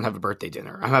restaurant and have a birthday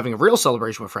dinner. I'm having a real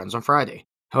celebration with friends on Friday.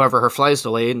 However, her flight is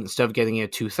delayed, and instead of getting in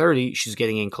at 2:30, she's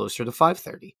getting in closer to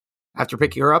 5:30. After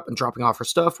picking her up and dropping off her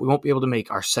stuff, we won't be able to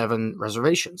make our 7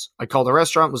 reservations. I called the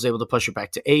restaurant, was able to push it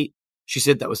back to 8. She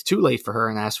said that was too late for her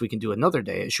and asked we can do another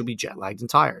day as she'll be jet lagged and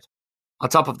tired. On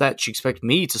top of that, she expected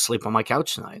me to sleep on my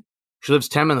couch tonight. She lives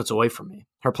 10 minutes away from me.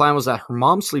 Her plan was that her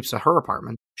mom sleeps at her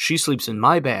apartment, she sleeps in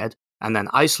my bed, and then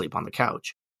I sleep on the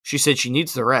couch. She said she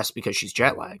needs the rest because she's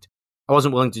jet lagged. I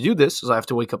wasn't willing to do this as I have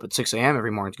to wake up at 6 a.m.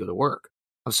 every morning to go to work.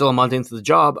 I'm still a month into the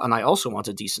job, and I also want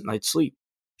a decent night's sleep.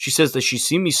 She says that she's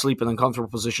seen me sleep in uncomfortable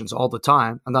positions all the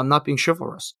time, and I'm not being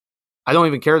chivalrous. I don't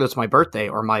even care that it's my birthday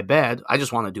or my bed, I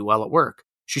just want to do well at work.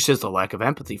 She says the lack of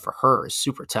empathy for her is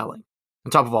super telling.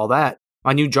 On top of all that,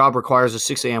 my new job requires a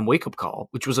 6 a.m. wake-up call,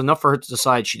 which was enough for her to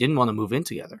decide she didn't want to move in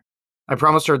together. I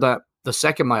promised her that the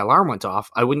second my alarm went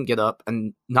off, I wouldn't get up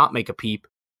and not make a peep,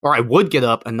 or I would get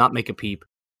up and not make a peep,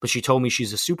 but she told me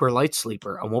she's a super light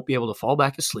sleeper and won't be able to fall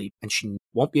back asleep, and she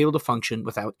won't be able to function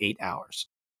without 8 hours.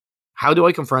 How do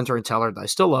I confront her and tell her that I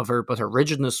still love her, but her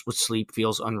rigidness with sleep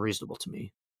feels unreasonable to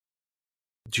me?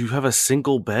 Do you have a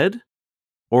single bed?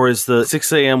 Or is the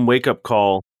 6 a.m. wake-up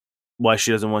call why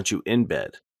she doesn't want you in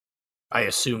bed? I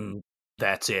assume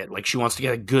that's it. Like, she wants to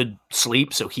get a good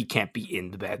sleep so he can't be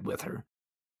in the bed with her.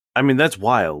 I mean, that's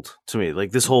wild to me.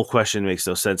 Like, this whole question makes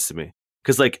no sense to me.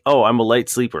 Because, like, oh, I'm a light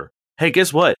sleeper. Hey,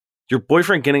 guess what? Your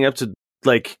boyfriend getting up to,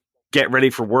 like, get ready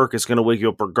for work is going to wake you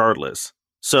up regardless.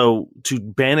 So, to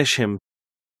banish him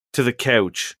to the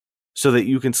couch so that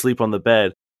you can sleep on the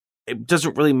bed, it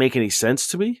doesn't really make any sense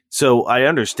to me. So, I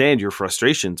understand your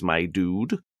frustrations, my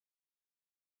dude.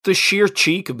 The sheer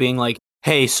cheek of being like,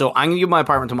 hey, so I'm going to give my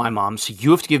apartment to my mom, so you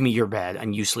have to give me your bed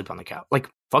and you sleep on the couch. Like,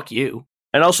 fuck you.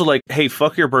 And also, like, hey,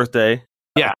 fuck your birthday.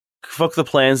 Yeah. Fuck the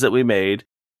plans that we made.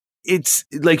 It's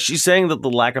like she's saying that the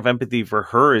lack of empathy for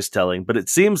her is telling, but it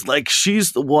seems like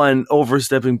she's the one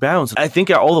overstepping bounds. I think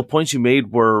all the points you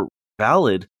made were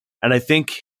valid. And I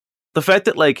think the fact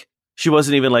that, like, she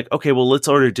wasn't even like, okay, well, let's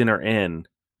order dinner in.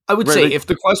 I would Right, say like- if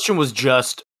the question was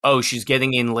just, oh, she's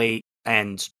getting in late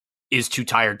and is too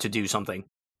tired to do something,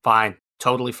 fine,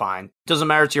 totally fine. Doesn't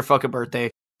matter, it's your fucking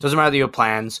birthday. Doesn't matter that you have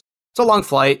plans. It's a long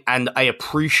flight, and I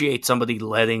appreciate somebody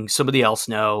letting somebody else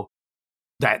know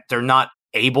that they're not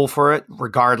able for it,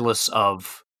 regardless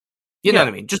of, you know Yeah.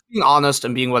 what I mean? Just being honest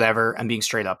and being whatever and being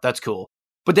straight up. That's cool.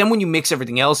 But then when you mix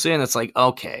everything else in, it's like,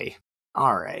 okay,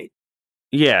 all right.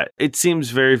 Yeah, it seems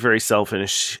very, very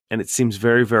selfish, and it seems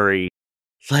very, very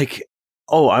like,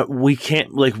 we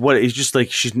can't, like, what? It's just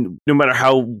like she's, no matter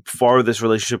how far this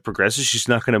relationship progresses, she's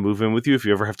not going to move in with you if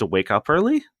you ever have to wake up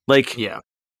early. Like, Yeah.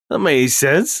 that makes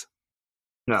sense.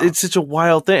 No. It's such a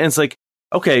wild thing. And it's like,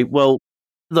 okay, well,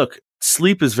 look,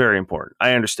 sleep is very important.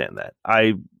 I understand that.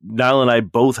 Niall and I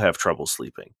both have trouble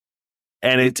sleeping,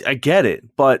 and I get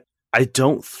it, but I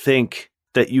don't think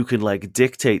that you can like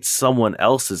dictate someone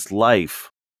else's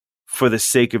life for the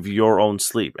sake of your own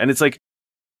sleep. And it's like,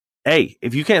 hey,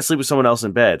 if you can't sleep with someone else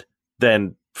in bed,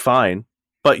 then fine,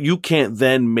 but you can't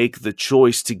then make the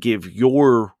choice to give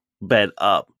your bed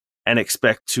up and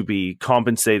expect to be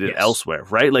compensated Yes. elsewhere,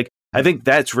 right? Like, I think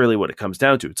that's really what it comes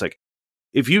down to. It's like,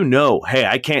 if you know, hey,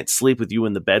 I can't sleep with you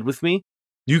in the bed with me,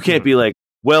 you can't be like,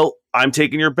 well, I'm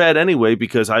taking your bed anyway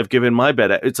because I've given my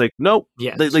bed. It's like, nope.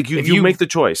 Yes. Like If you make the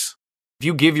choice. If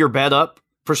you give your bed up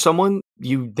for someone,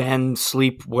 you then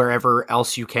sleep wherever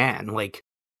else you can, like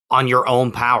on your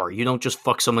own power. You don't just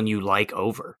fuck someone you like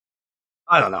over.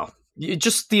 I don't know.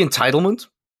 Just the entitlement.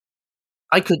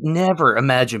 I could never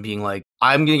imagine being like,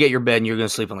 I'm going to get your bed and you're going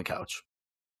to sleep on the couch.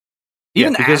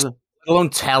 Even because let alone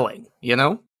telling, you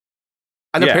know?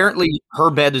 And Yeah. apparently her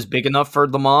bed is big enough for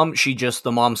the mom.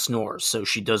 The mom snores. So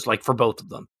she does, like, for both of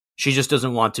them. She just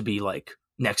doesn't want to be, like,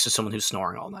 next to someone who's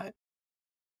snoring all night.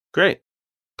 great.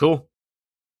 Cool.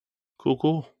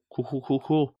 Cool.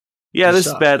 Yeah, Good this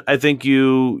stuff. is bad. I think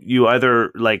you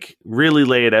either like really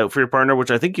lay it out for your partner,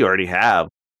 which I think you already have.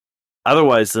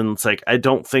 Otherwise, then it's like, I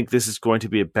don't think this is going to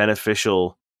be a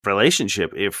beneficial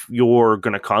relationship if you're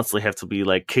going to constantly have to be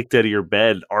like kicked out of your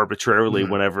bed arbitrarily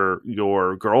whenever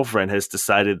your girlfriend has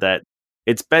decided that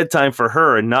it's bedtime for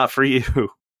her and not for you.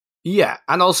 Yeah.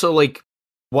 And also, like,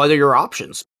 what are your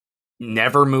options?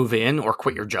 Never move in or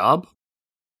quit your job?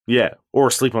 Yeah,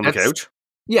 or sleep on the That's- couch.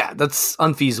 Yeah, that's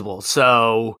unfeasible.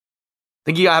 So I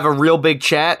think you gotta have a real big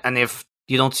chat, and if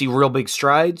you don't see real big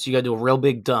strides, you gotta do a real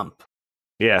big dump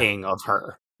Yeah. of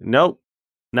her. Nope.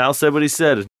 Niall said what he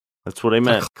said. That's what I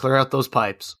meant. Clear out those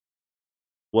pipes.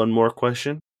 One more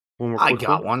question. One more I quick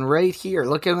got one right here,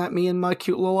 looking at me in my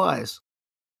cute little eyes.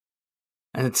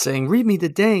 And it's saying, read me the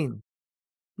Dane.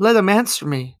 Let him answer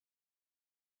me.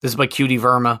 This is by Cutie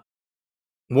Verma.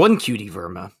 One Cutie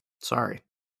Verma. Sorry.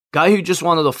 Guy who just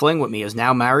wanted to fling with me is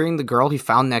now marrying the girl he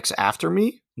found next after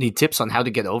me. Need tips on how to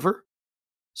get over?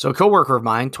 So a coworker of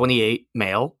mine, 28,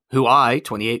 male, who I,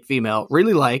 28, female,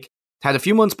 really like, had a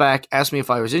few months back asked me if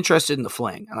I was interested in the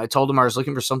fling, and I told him I was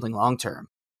looking for something long-term.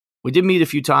 We did meet a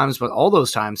few times, but all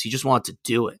those times he just wanted to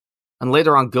do it. And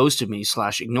later on ghosted me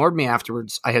 / ignored me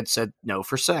afterwards. I had said no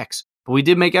for sex. But we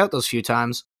did make out those few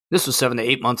times. This was 7 to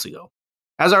 8 months ago.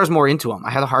 As I was more into him, I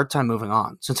had a hard time moving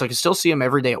on. Since I could still see him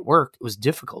every day at work, it was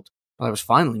difficult, but I was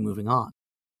finally moving on.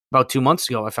 About 2 months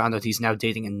ago, I found out he's now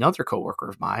dating another coworker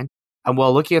of mine, and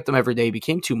while looking at them every day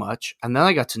became too much, and then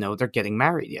I got to know they're getting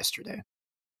married yesterday.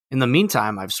 In the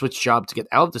meantime, I've switched jobs to get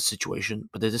out of this situation,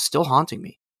 but it is still haunting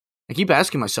me. I keep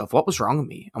asking myself what was wrong with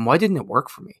me, and why didn't it work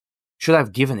for me? Should I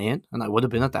have given in, and I would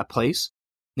have been at that place?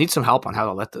 Need some help on how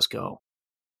to let this go.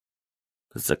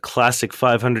 It's a classic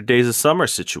 500 Days of Summer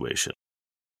situation.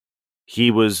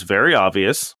 He was very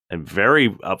obvious and very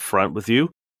upfront with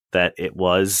you that it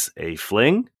was a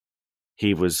fling.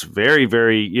 He was very,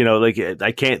 very, like,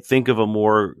 I can't think of a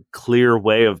more clear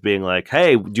way of being like,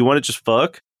 hey, do you want to just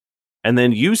fuck? And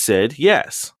then you said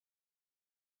yes.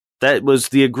 That was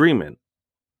the agreement.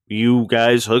 You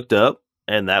guys hooked up,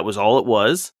 and that was all it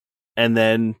was. And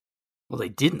then... Well, they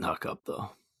didn't hook up,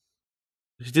 though.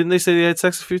 Didn't they say they had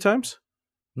sex a few times?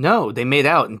 No, they made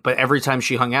out, but every time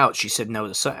she hung out, she said no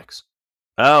to sex.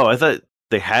 Oh, I thought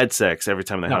they had sex every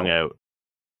time they No. hung out.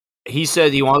 He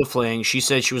said he wanted a fling. She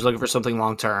said she was looking for something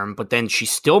long-term, but then she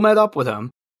still met up with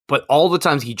him. But all the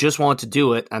times he just wanted to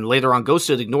do it, and later on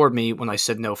ghosted, ignored me when I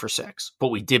said no for sex. But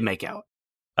we did make out.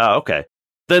 Oh, okay.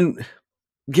 Then,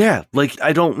 yeah, like,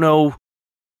 I don't know.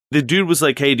 The dude was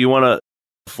like, hey, do you want to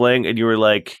fling? And you were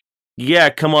like, yeah,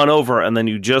 come on over. And then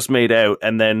you just made out.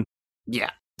 And then...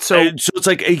 Yeah. So it's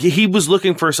like he was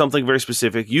looking for something very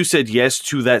specific. You said yes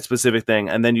to that specific thing.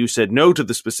 And then you said no to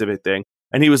the specific thing.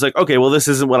 And he was like, okay, well, this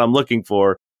isn't what I'm looking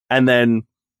for. And then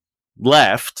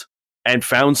left and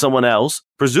found someone else,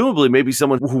 presumably maybe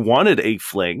someone who wanted a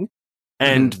fling.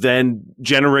 and then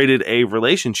generated a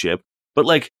relationship. But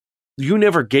like, you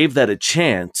never gave that a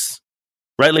chance,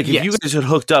 right? Like, if you guys had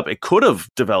hooked up, it could have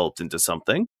developed into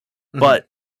something, but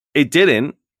it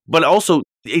didn't. But also,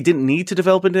 it didn't need to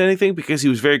develop into anything because he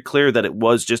was very clear that it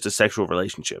was just a sexual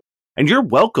relationship. And you're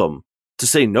welcome to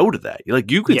say no to that.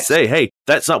 Like, you could say, hey,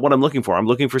 that's not what I'm looking for. I'm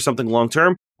looking for something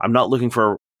long-term. I'm not looking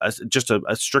for just a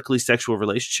strictly sexual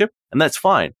relationship. And that's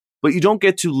fine. But you don't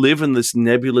get to live in this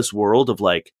nebulous world of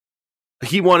like,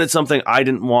 he wanted something I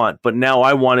didn't want, but now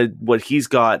I wanted what he's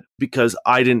got because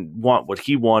I didn't want what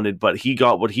he wanted, but he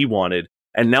got what he wanted.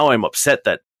 And now I'm upset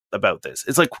about this.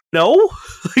 It's like, no,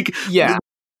 like,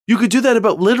 you could do that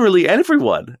about literally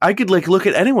everyone. I could like look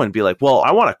at anyone and be like, well,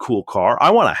 I want a cool car. I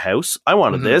want a house. I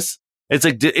wanted this. It's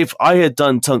like, if I had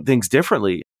done things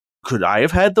differently, could I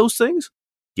have had those things?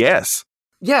 Yes.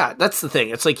 Yeah, that's the thing.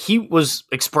 It's like he was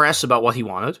express about what he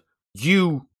wanted.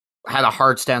 You had a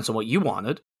hard stance on what you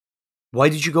wanted. Why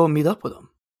did you go and meet up with him?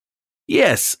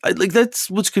 Yes. Like, that's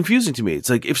what's confusing to me. It's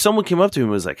like, if someone came up to him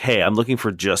and was like, hey, I'm looking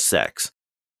for just sex.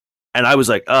 And I was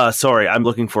like, sorry, I'm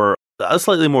looking for a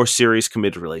slightly more serious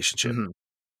committed relationship.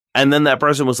 And then that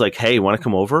person was like, hey, you want to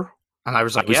come over? And I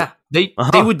was like, They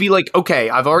would be like, okay,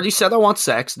 I've already said I want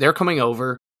sex. They're coming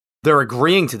over. They're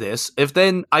agreeing to this. If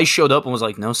then I showed up and was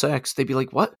like, no sex, they'd be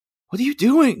like, what? What are you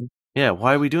doing? Yeah,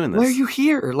 why are we doing this? Why are you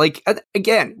here? Like,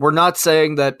 again, we're not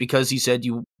saying that because he said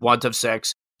you want to have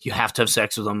sex, you have to have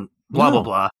sex with him, blah, blah,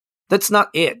 blah. That's not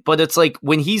it. But it's like,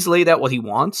 when he's laid out what he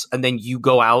wants, and then you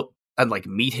go out and like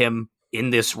meet him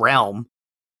in this realm,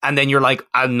 and then you're like,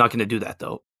 I'm not going to do that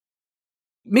though.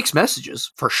 Mixed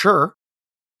messages, for sure.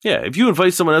 Yeah, if you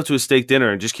invite someone out to a steak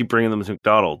dinner and just keep bringing them to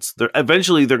McDonald's,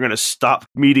 eventually they're going to stop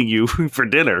meeting you for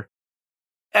dinner.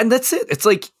 And that's it. It's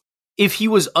like, if he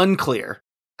was unclear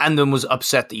and then was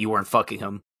upset that you weren't fucking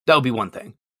him, that would be one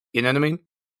thing. You know what I mean?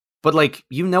 But like,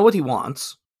 you know what he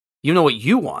wants. You know what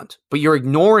you want, but you're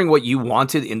ignoring what you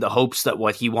wanted in the hopes that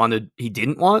what he wanted, he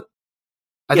didn't want.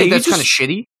 I think that's kind of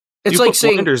shitty. It's like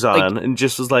saying, blinders on and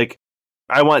just was like,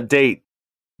 I want date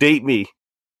me.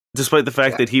 Despite the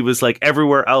fact that he was like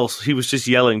everywhere else, he was just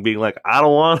yelling, being like, I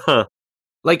don't want to.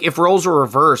 Like, if roles were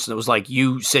reversed and it was like,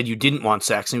 you said you didn't want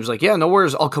sex, and he was like, yeah, no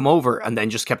worries, I'll come over, and then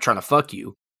just kept trying to fuck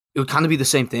you, it would kind of be the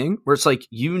same thing, where it's like,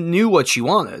 you knew what she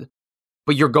wanted,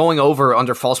 but you're going over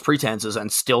under false pretenses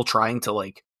and still trying to,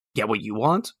 like, get what you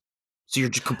want? So you're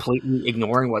just completely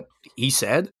ignoring what he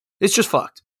said? It's just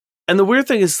fucked. And the weird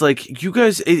thing is, like, you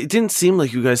guys, it didn't seem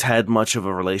like you guys had much of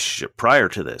a relationship prior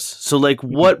to this. So, like,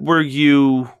 what were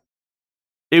you...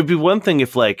 It would be one thing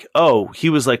if, like, oh, he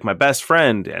was, like, my best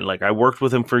friend, and, like, I worked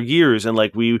with him for years, and,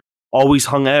 like, we always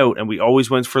hung out, and we always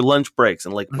went for lunch breaks,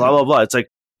 and, like, blah, blah, blah. It's like,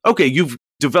 okay, you've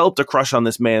developed a crush on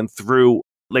this man through,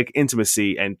 like,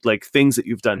 intimacy and, like, things that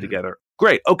you've done together.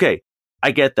 Great, okay,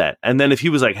 I get that. And then if he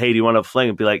was like, hey, do you want to fling?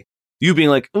 It'd be like, you being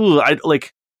like, ooh, I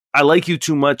like you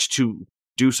too much to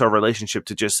reduce our relationship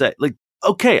to just say, like,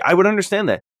 okay, I would understand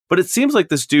that. But it seems like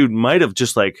this dude might have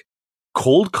just, like,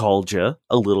 cold called you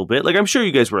a little bit. Like, I'm sure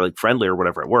you guys were like friendly or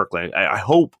whatever at work. Like, I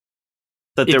hope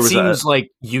that there was. It seems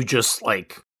like you just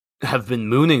like have been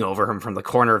mooning over him from the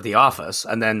corner of the office,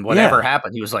 and then whatever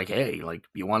happened, he was like, "Hey, like,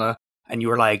 you wanna?" And you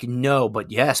were like, "No,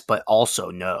 but yes, but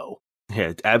also no."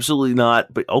 Yeah, absolutely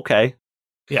not. But okay.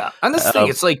 Yeah, and this thing,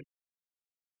 it's like,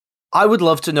 I would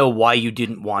love to know why you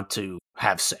didn't want to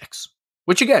have sex.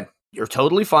 Which again, you're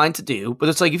totally fine to do, but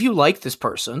it's like, if you like this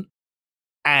person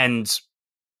and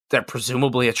they're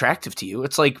presumably attractive to you,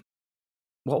 it's like,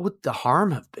 what would the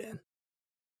harm have been?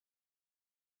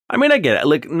 I mean, I get it.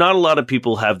 Like, not a lot of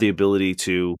people have the ability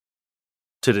to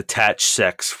detach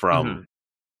sex from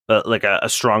like a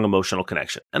strong emotional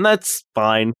connection, and that's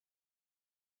fine.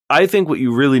 I think what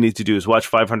you really need to do is watch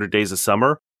 500 Days of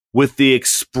Summer with the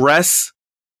express,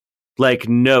 like,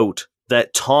 note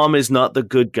that Tom is not the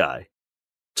good guy.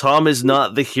 Tom is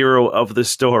not the hero of the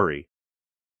story.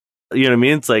 You know what I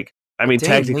mean? It's like, I mean,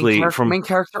 technically, main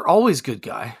character always good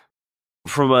guy.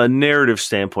 From a narrative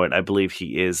standpoint, I believe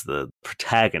he is the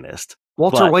protagonist.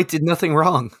 Walter White did nothing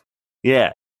wrong.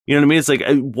 Yeah. You know what I mean? It's like,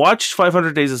 watch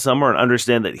 500 Days of Summer and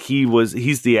understand that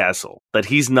he's the asshole, that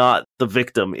he's not the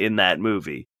victim in that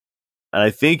movie. And I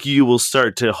think you will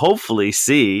start to hopefully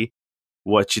see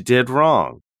what you did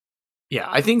wrong. Yeah,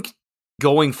 I think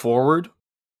going forward,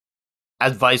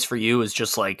 advice for you is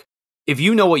just like, if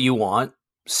you know what you want,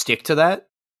 stick to that.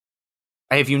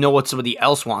 And if you know what somebody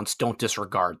else wants, don't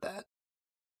disregard that.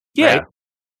 Yeah. Right?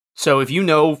 So if you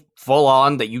know full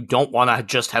on that you don't want to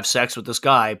just have sex with this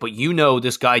guy, but you know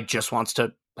this guy just wants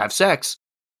to have sex,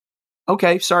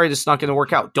 okay, sorry, this is not going to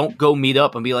work out. Don't go meet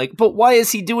up and be like, but why is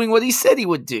he doing what he said he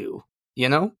would do? You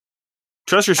know?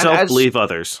 Trust yourself, believe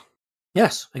others.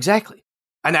 Yes, exactly.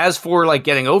 And as for like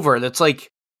getting over it, it's like,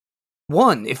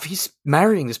 one, if he's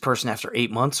marrying this person after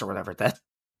 8 months or whatever,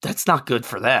 that's not good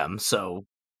for them. So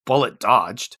bullet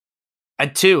dodged.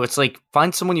 And two, it's like,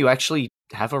 find someone you actually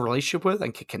have a relationship with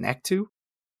and can connect to.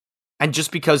 And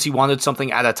just because he wanted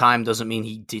something at a time doesn't mean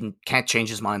he can't change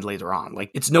his mind later on.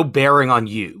 Like, it's no bearing on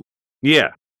you.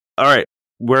 Yeah. All right.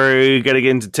 We're going to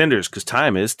get into Tinders because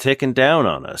time is ticking down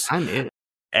on us. Time is.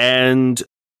 And at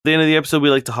the end of the episode, we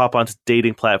like to hop onto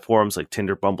dating platforms like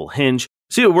Tinder, Bumble, Hinge.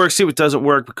 See what works, see what doesn't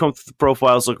work. We come through the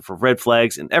profiles looking for red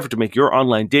flags in an effort to make your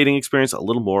online dating experience a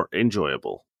little more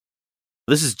enjoyable.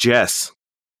 This is Jess.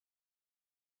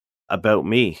 About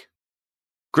me.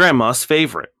 Grandma's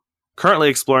favorite. Currently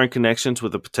exploring connections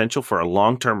with the potential for a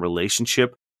long-term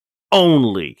relationship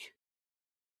only.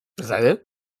 Is that it?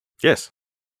 Yes.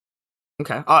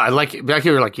 Okay. Oh, I like it. Back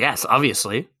here, you're like, yes,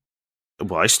 obviously.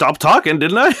 Well, I stopped talking,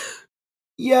 didn't I?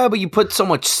 Yeah, but you put so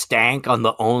much stank on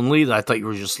the only that I thought you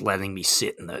were just letting me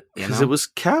sit in it. Because it was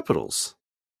capitals.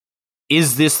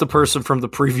 Is this the person from the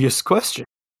previous question?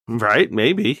 Right,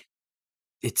 maybe.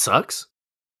 It sucks.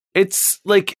 It's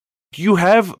like you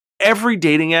have every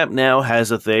dating app now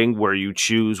has a thing where you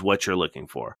choose what you're looking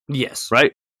for. Yes.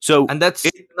 Right? So and that's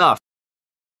enough.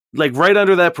 Like right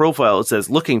under that profile, it says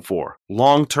looking for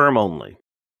long-term only.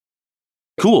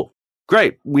 Cool.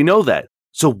 Great. We know that.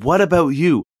 So what about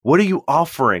you? What are you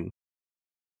offering?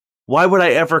 Why would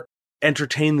I ever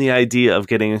entertain the idea of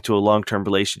getting into a long-term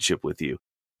relationship with you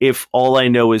if all I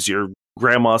know is your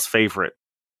grandma's favorite?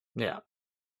 Yeah.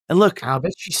 And look, I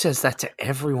bet she says that to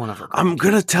every one of her. I'm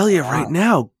going to tell you right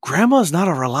now, grandma's not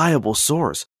a reliable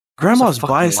source. Grandma's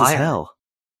biased as hell.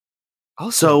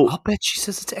 Also, I'll bet she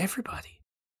says it to everybody.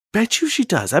 Bet you she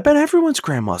does. I bet everyone's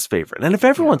grandma's favorite. And if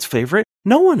everyone's favorite,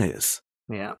 no one is.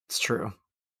 Yeah, it's true.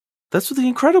 That's what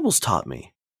The Incredibles taught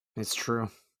me. It's true.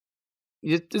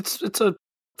 It's a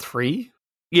 3.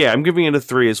 Yeah, I'm giving it a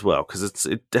 3 as well because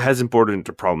it hasn't bordered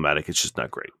into problematic. It's just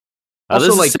not great. Also,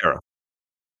 this is like Sarah.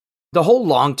 The whole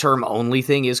long-term only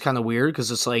thing is kind of weird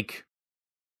because it's like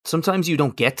sometimes you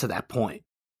don't get to that point.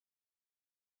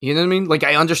 You know what I mean? Like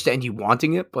I understand you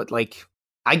wanting it, but like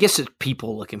I guess it's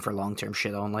people looking for long-term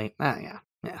shit only. Yeah.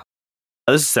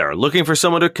 This is Sarah. Looking for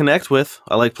someone to connect with.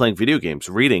 I like playing video games,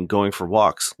 reading, going for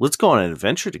walks. Let's go on an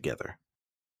adventure together.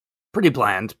 Pretty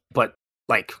bland, but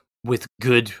like with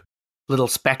good little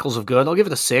speckles of good. I'll give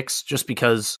it a 6 just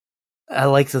because I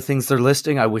like the things they're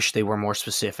listing. I wish they were more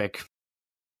specific.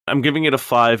 I'm giving it a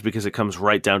 5 because it comes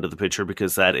right down to the picture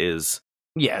because that is...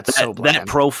 Yeah, it's so bland. That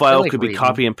profile like could reading. be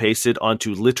copy and pasted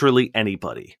onto literally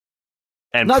anybody.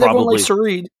 And not probably, everyone likes to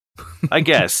read. I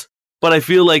guess. But I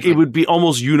feel like it would be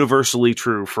almost universally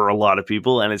true for a lot of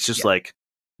people, and it's just like,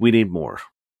 we need more.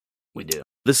 We do.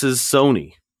 This is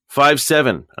Sony.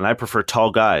 5'7", and I prefer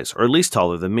tall guys, or at least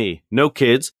taller than me. No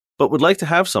kids, but would like to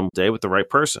have some day with the right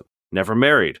person. Never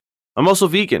married. I'm also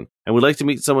vegan, and would like to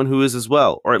meet someone who is as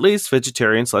well, or at least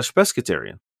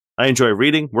vegetarian/pescatarian. I enjoy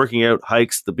reading, working out,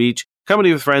 hikes, the beach,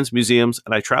 company with friends, museums,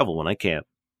 and I travel when I can.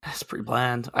 That's pretty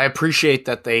bland. I appreciate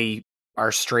that they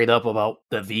are straight up about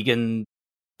the vegan,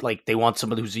 like they want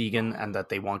somebody who's vegan and that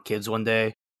they want kids one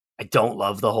day. I don't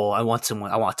love the whole, I want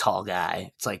a tall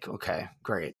guy. It's like, okay,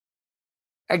 great.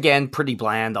 Again, pretty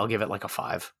bland. I'll give it like a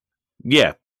 5.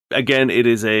 Yeah. Again,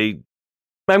 I'm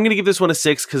going to give this one a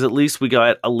 6 because at least we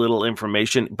got a little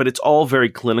information, but it's all very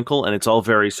clinical and it's all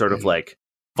very sort of like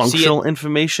functional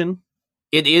information.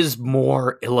 It is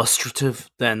more illustrative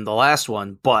than the last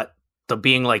one, but the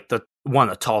being like the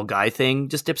a tall guy thing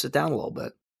just dips it down a little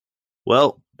bit.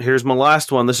 Well, here's my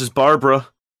last one. This is Barbara.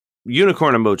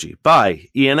 Unicorn emoji. Bi.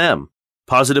 ENM.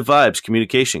 Positive vibes,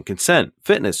 communication, consent,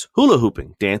 fitness, hula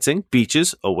hooping, dancing,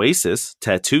 beaches, oasis,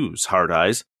 tattoos, hard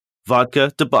eyes,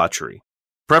 vodka, debauchery.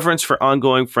 Preference for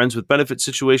ongoing friends with benefit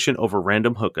situation over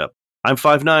random hookup. I'm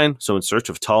 5'9", so in search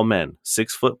of tall men,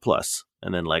 6 foot plus.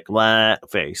 And then like, wah,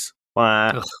 face.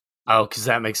 Wah. Ugh. Oh, because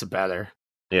that makes it better.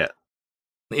 Yeah.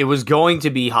 It was going to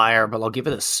be higher, but I'll give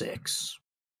it a 6.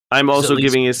 I'm also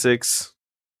giving it a 6.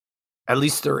 At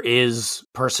least there is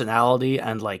personality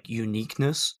and like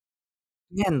uniqueness.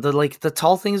 Yeah, and the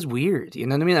tall thing is weird. You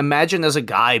know what I mean? Imagine as a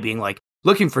guy being like,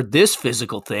 looking for this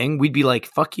physical thing, we'd be like,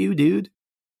 fuck you, dude.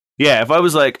 Yeah, if I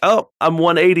was like, oh, I'm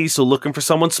 180, so looking for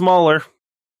someone smaller.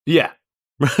 Yeah.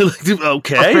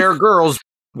 Okay. A pair of girls,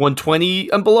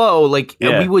 120 and below, like,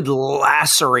 and we would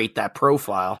lacerate that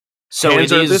profile. So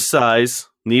hands it are is this size.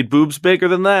 Need boobs bigger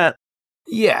than that.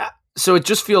 Yeah. So it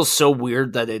just feels so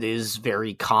weird that it is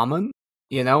very common,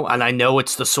 you know? And I know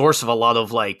it's the source of a lot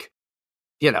of like,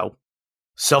 you know,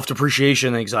 self-depreciation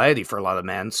and anxiety for a lot of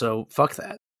men. So fuck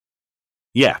that.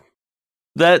 Yeah.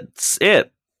 That's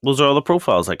it. those are all the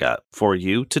profiles I got for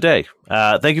you today.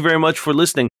 Thank you very much for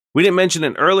listening. We didn't mention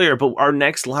it earlier, but our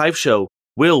next live show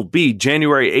will be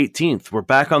January 18th. We're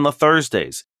back on the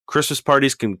Thursdays. Christmas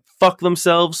parties can fuck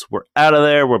themselves. We're out of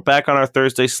there. We're back on our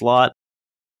Thursday slot.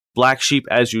 Black Sheep,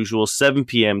 as usual, 7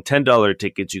 p.m., $10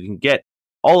 tickets. You can get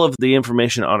all of the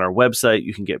information on our website.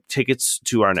 You can get tickets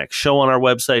to our next show on our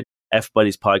website,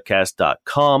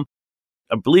 fbuddiespodcast.com.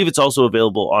 I believe it's also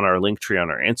available on our Linktree on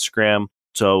our Instagram.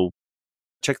 So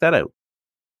check that out.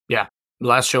 Yeah. The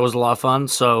last show was a lot of fun,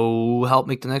 so help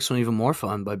make the next one even more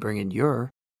fun by bringing your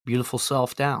beautiful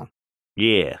self down.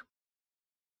 Yeah.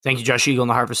 Thank you, Josh Eagle and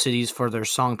the Harvest Cities, for their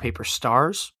song Paper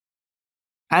Stars.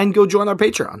 And go join our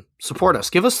Patreon. Support us.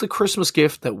 Give us the Christmas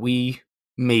gift that we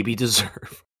maybe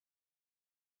deserve.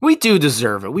 We do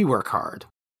deserve it. We work hard.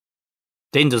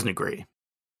 Dane doesn't agree.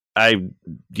 I'm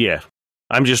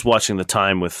just watching the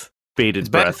time with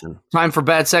bated breath. Time for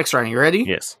bad sex writing. You ready?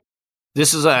 Yes.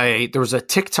 There was a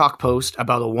TikTok post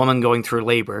about a woman going through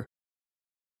labor,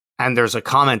 and there's a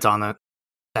comment on it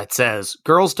that says,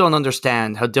 "Girls don't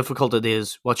understand how difficult it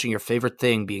is watching your favorite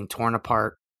thing being torn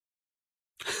apart."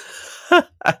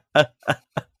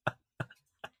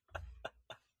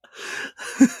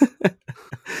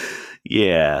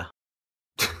 Yeah.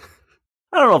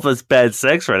 I don't know if that's bad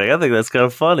sex writing. I think that's kind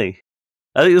of funny.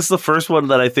 I think this is the first one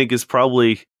that I think is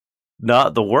probably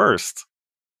not the worst.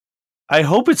 I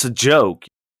hope it's a joke.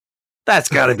 That's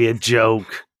gotta be a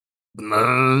joke.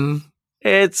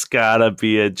 It's gotta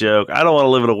be a joke. I don't want to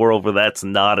live in a world where that's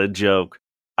not a joke.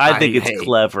 I think it's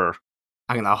clever.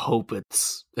 I'm gonna hope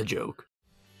it's a joke.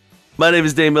 My name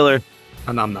is Dane Miller.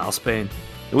 And I'm Niall Spain.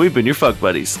 And we've been your fuck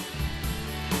buddies.